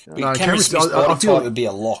 No, Cameron Smith's body type would be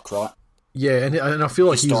a lock, right? Yeah, and I feel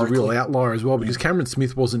like he's a real outlier as well because Cameron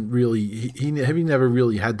Smith wasn't really he never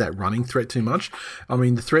really had that running threat too much. I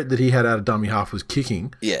mean, the threat that he had out of dummy half was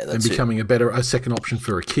kicking, and becoming a second option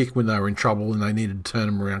for a kick when they were in trouble and they needed to turn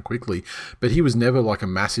him around quickly. But he was never like a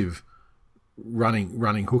massive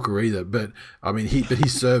running hooker either. But I mean,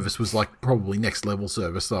 his service was like probably next level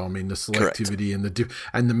service though. I mean, the selectivity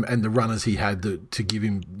and the runners he had to give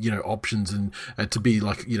him options and to be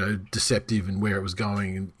like deceptive and where it was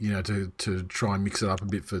going and to try and mix it up a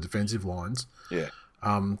bit for defensive lines. Yeah.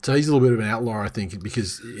 So he's a little bit of an outlier, I think,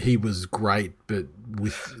 because he was great, but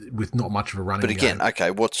with not much of a running. But again, game.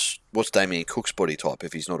 Okay, what's Damien Cook's body type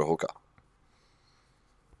if he's not a hooker?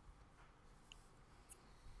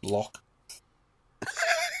 Lock.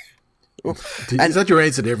 Is that your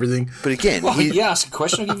answer to everything? But again, you ask a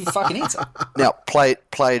question, I'll give you a fucking answer. Now, play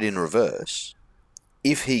it in reverse.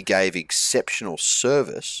 If he gave exceptional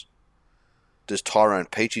service, does Tyrone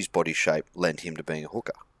Peachy's body shape lend him to being a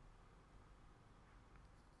hooker?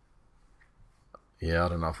 Yeah, I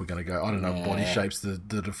don't know if we're going to go. I don't know. Body shape's the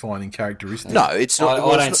defining characteristic. No, it's not.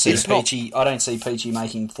 I don't see Peachy. I don't see Peachy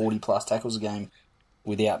making 40+ tackles a game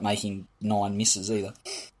without making 9 misses either.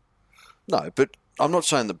 No, but I'm not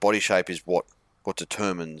saying the body shape is what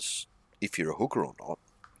determines if you're a hooker or not.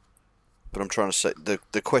 But I'm trying to say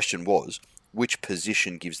the question was which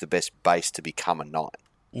position gives the best base to become a 9.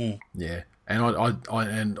 Mm. Yeah, and I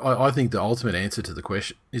think the ultimate answer to the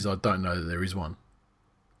question is I don't know that there is one.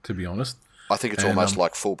 To be honest, I think it's almost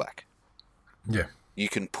like fullback. Yeah, you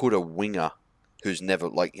can put a winger who's never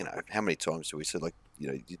how many times do we say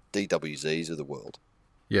DWZs of the world?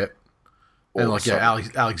 Yeah. And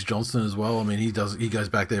Alex Johnston as well. I mean, he goes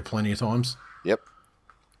back there plenty of times. Yep.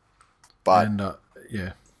 But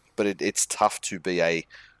but it's tough to be a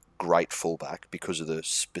great fullback because of the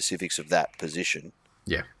specifics of that position.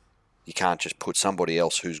 Yeah. You can't just put somebody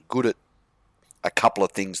else who's good at a couple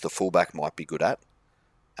of things the fullback might be good at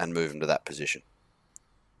and move them to that position.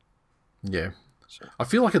 Yeah. So. I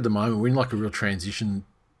feel like at the moment we're in like a real transition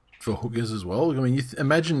for hookers as well. I mean,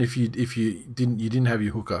 imagine if you didn't have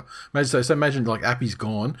your hooker. Imagine like Appy's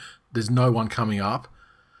gone. There's no one coming up.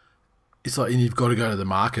 It's like, and you've got to go to the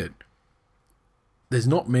market. There's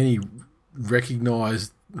not many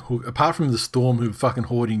recognised apart from the Storm who are fucking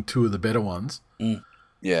hoarding 2 of the better ones. Mm.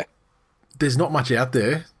 Yeah, there's not much out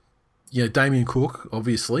there. Damien Cook,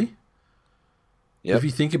 obviously. Yep. If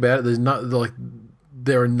you think about it,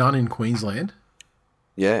 there are none in Queensland.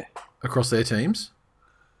 Yeah, across their teams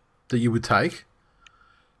that you would take.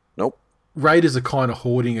 Nope. Raiders are kind of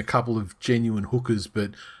hoarding a couple of genuine hookers,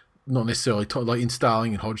 but not necessarily like in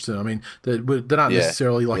Starling and Hodgson. I mean, they're not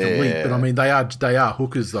necessarily elite, but I mean they are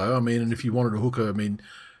hookers though. I mean, and if you wanted a hooker, I mean,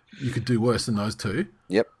 you could do worse than those 2.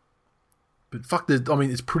 Yep. But fuck,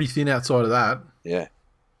 it's pretty thin outside of that. Yeah.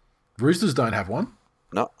 Roosters don't have one.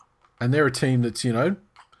 No. And they're a team that's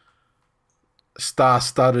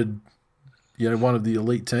star-studded. One of the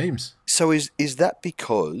elite teams. So is that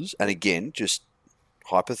because, and again, just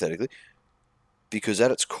hypothetically, because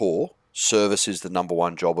at its core, service is the number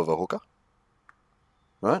one job of a hooker,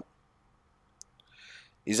 right?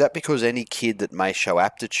 Is that because any kid that may show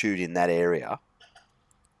aptitude in that area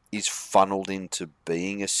is funneled into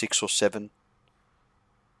being a 6 or 7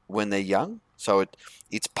 when they're young? So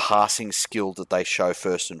it's passing skill that they show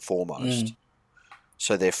first and foremost. Mm.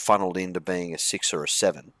 So they're funneled into being a 6 or a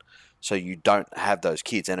 7. So you don't have those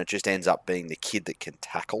kids, and it just ends up being the kid that can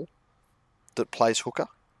tackle that plays hooker.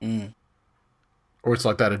 Mm. Or it's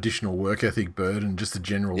like that additional work ethic burden, just the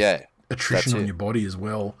general attrition on your body as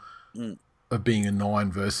well of being a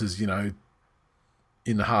 9 versus, in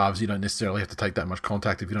the halves, you don't necessarily have to take that much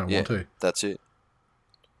contact if you don't want to. That's it.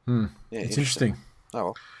 Yeah, it's interesting. Oh,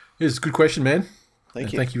 well. It's a good question, man.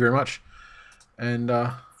 Thank you. Thank you very much. And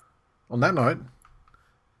on that note,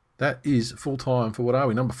 that is full time for what are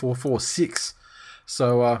we? Number 446.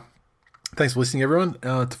 So thanks for listening, everyone.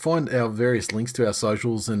 To find our various links to our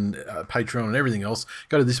socials and Patreon and everything else,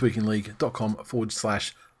 go to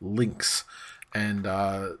thisweekinleague.com/links. And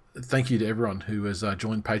thank you to everyone who has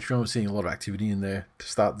joined Patreon. We're seeing a lot of activity in there to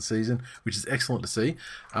start the season, which is excellent to see.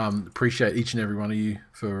 Appreciate each and every one of you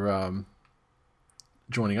for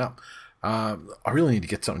joining up. I really need to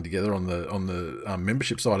get something together on the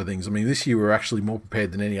membership side of things. I mean, this year we're actually more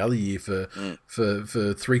prepared than any other year for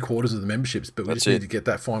 3/4 of the memberships, but we just need to get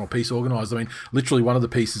that final piece organised. I mean, literally one of the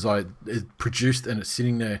pieces I produced and it's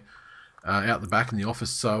sitting there out the back in the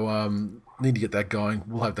office, so need to get that going.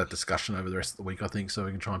 We'll have that discussion over the rest of the week, I think, so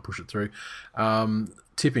we can try and push it through.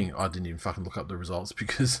 Tipping, I didn't even fucking look up the results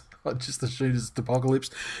because I just assumed it's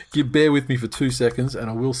apocalypse. Bear with me for 2 seconds, and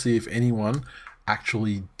I will see if anyone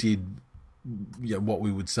actually did what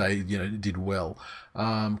we would say, did well.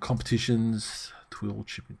 Competitions, Twill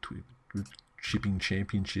Chipping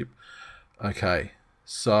Championship. Okay,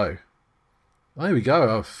 so there we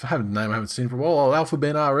go. I haven't seen for a while. Alpha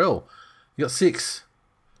Ben RL, you got 6,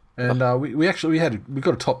 and we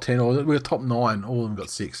got a top 10, or we got top 9. All of them got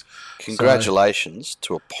 6. Congratulations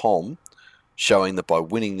to a POM showing that by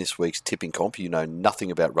winning this week's tipping comp, you know nothing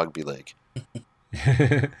about rugby league.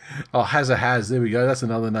 Oh, has. There we go. That's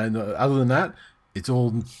another name. Other than that, it's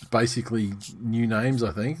all basically new names,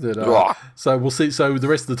 I think. So we'll see. So the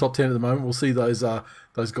rest of the top 10 at the moment, we'll see those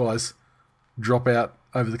guys drop out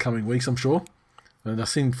over the coming weeks, I'm sure. And I've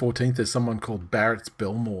seen 14th. There's someone called Barrett's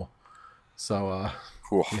Belmore. So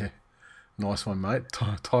yeah, nice one, mate.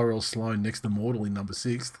 Tyrell Sloan next to Mortal in number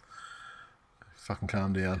 6th. Fucking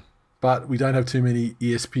calm down. But we don't have too many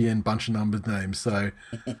ESPN bunch of numbers names, so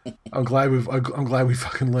I'm glad we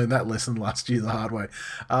fucking learned that lesson last year the hard way.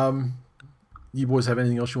 You boys have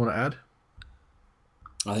anything else you want to add?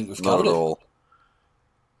 I think we've covered it all.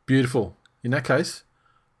 Beautiful. In that case,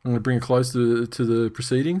 I'm going to bring it close to the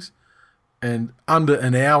proceedings, and under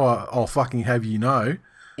an hour, I'll fucking have you know,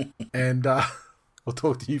 and I'll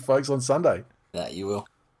talk to you folks on Sunday. That you will.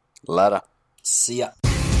 Later. See ya.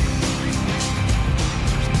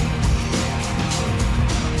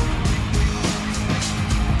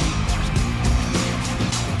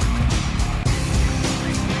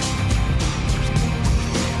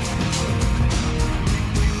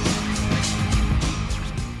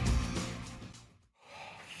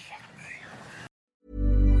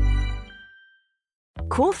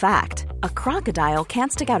 Cool fact, a crocodile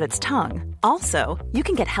can't stick out its tongue. Also, you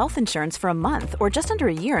can get health insurance for a month or just under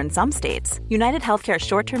a year in some states. United Healthcare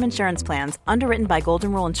short-term insurance plans, underwritten by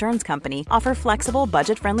Golden Rule Insurance Company, offer flexible,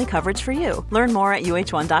 budget-friendly coverage for you. Learn more at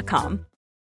uh1.com.